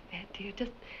him like that, dear,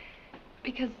 just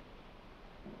because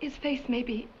his face may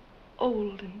be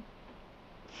old and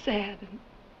sad and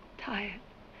tired.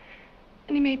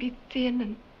 And he may be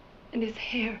thin and his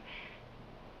hair,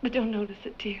 but don't notice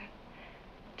it, dear.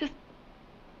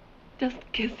 Just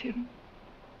kiss him.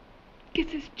 Kiss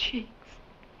his cheeks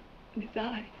and his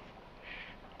eyes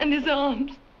and his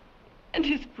arms and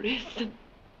his wrists and...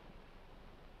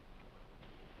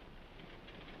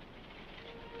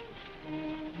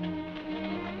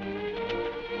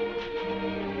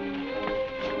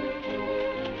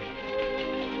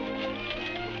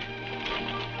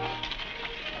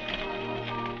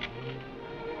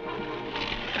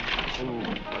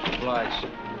 Supplies.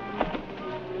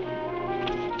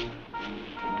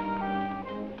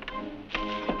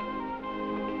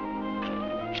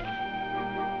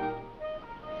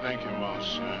 Thank you,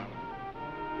 boss.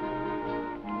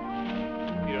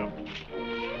 Yep.